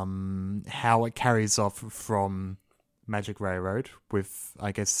how it carries off from Magic Railroad with,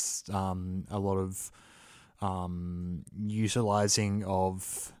 I guess, a lot of utilizing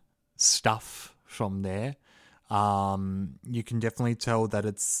of stuff from there. You can definitely tell that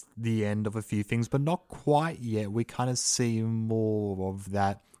it's the end of a few things, but not quite yet. We kind of see more of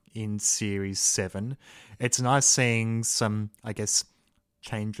that in Series 7. It's nice seeing some, I guess,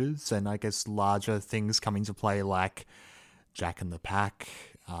 changes and I guess larger things come into play, like Jack and the Pack.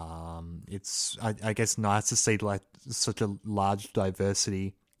 It's, I guess, nice to see like such a large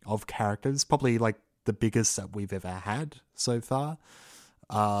diversity of characters, probably like the biggest that we've ever had so far.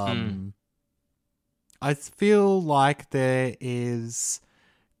 I feel like there is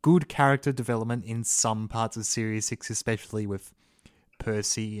good character development in some parts of Series 6, especially with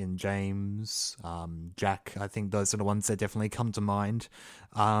Percy and James, Jack. I think those are the ones that definitely come to mind.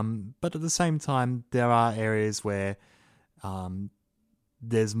 But at the same time, there are areas where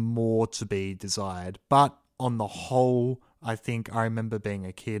there's more to be desired. But on the whole, I think I remember being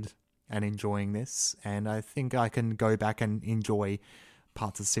a kid and enjoying this, and I think I can go back and enjoy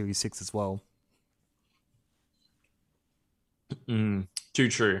parts of Series 6 as well. Too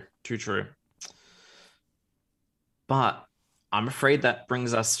true. But I'm afraid that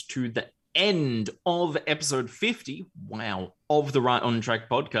brings us to the end of episode 50, wow, of the Right on Track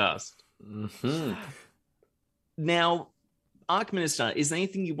podcast. Mm-hmm. Now, Arc Minister, is there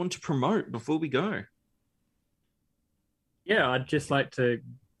anything you want to promote before we go? Yeah, I'd just like to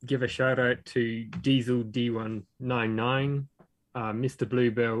give a shout out to Diesel D199, Mr.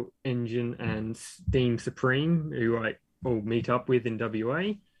 Bluebell Engine, and Steam Supreme, who I all meet up with in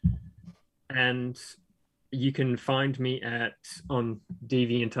WA. And you can find me on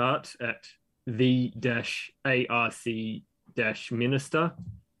DeviantArt at the-arc-minister,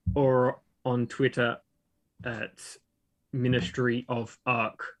 or on Twitter at Ministry of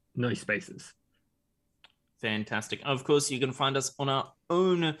Arc, no spaces. Fantastic. Of course, you can find us on our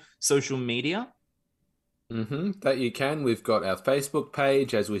own social media. That you can. We've got our Facebook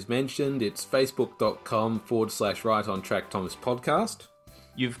page, as we've mentioned. It's facebook.com/Right on Track Thomas Podcast.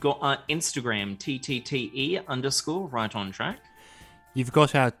 You've got our Instagram, TTTE_Right on Track. You've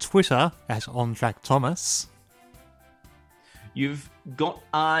got our Twitter at OnTrackThomas. You've got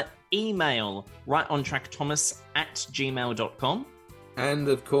our email, rightontrackthomas@gmail.com. And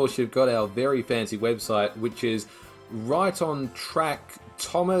of course, you've got our very fancy website, which is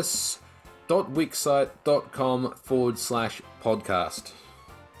rightontrackthomas.wixsite.com/podcast.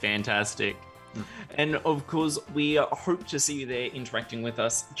 Fantastic. And of course, we hope to see you there interacting with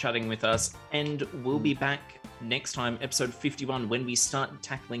us, chatting with us, and we'll be back next time, episode 51, when we start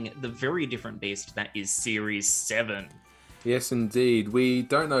tackling the very different beast that is Series 7. Yes, indeed. We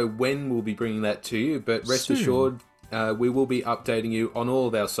don't know when we'll be bringing that to you, but rest Soon. assured, we will be updating you on all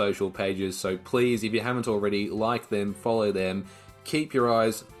of our social pages. So please, if you haven't already, like them, follow them, keep your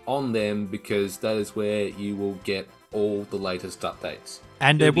eyes on them, because that is where you will get all the latest updates.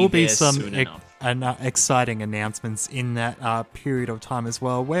 And there will be there some soon enough. exciting announcements in that period of time as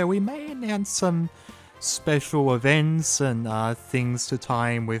well, where we may announce some special events and things to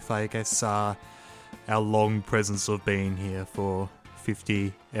tie in with, I guess, our long presence of being here for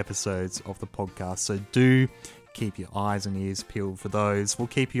 50 episodes of the podcast. So do keep your eyes and ears peeled for those. We'll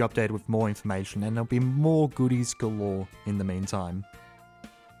keep you updated with more information, and there'll be more goodies galore in the meantime.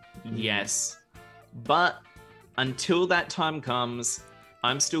 Yes. But until that time comes,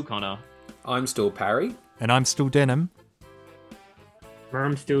 I'm still Connor. I'm still Parry. And I'm still Denim.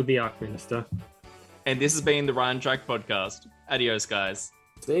 I'm still the Arc Minister. And this has been the Ryan Track Podcast. Adios, guys.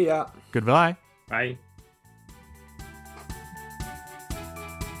 See ya. Goodbye. Bye.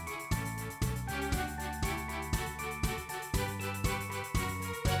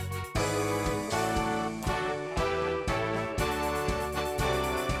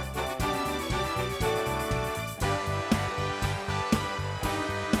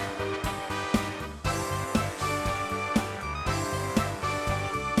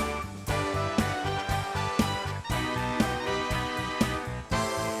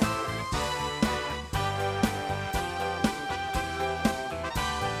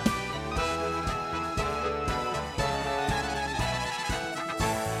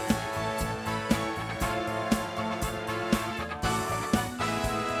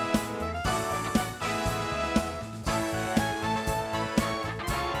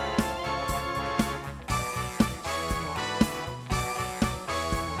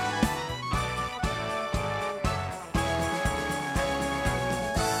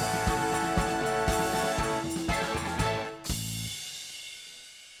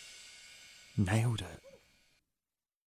 Nailed it.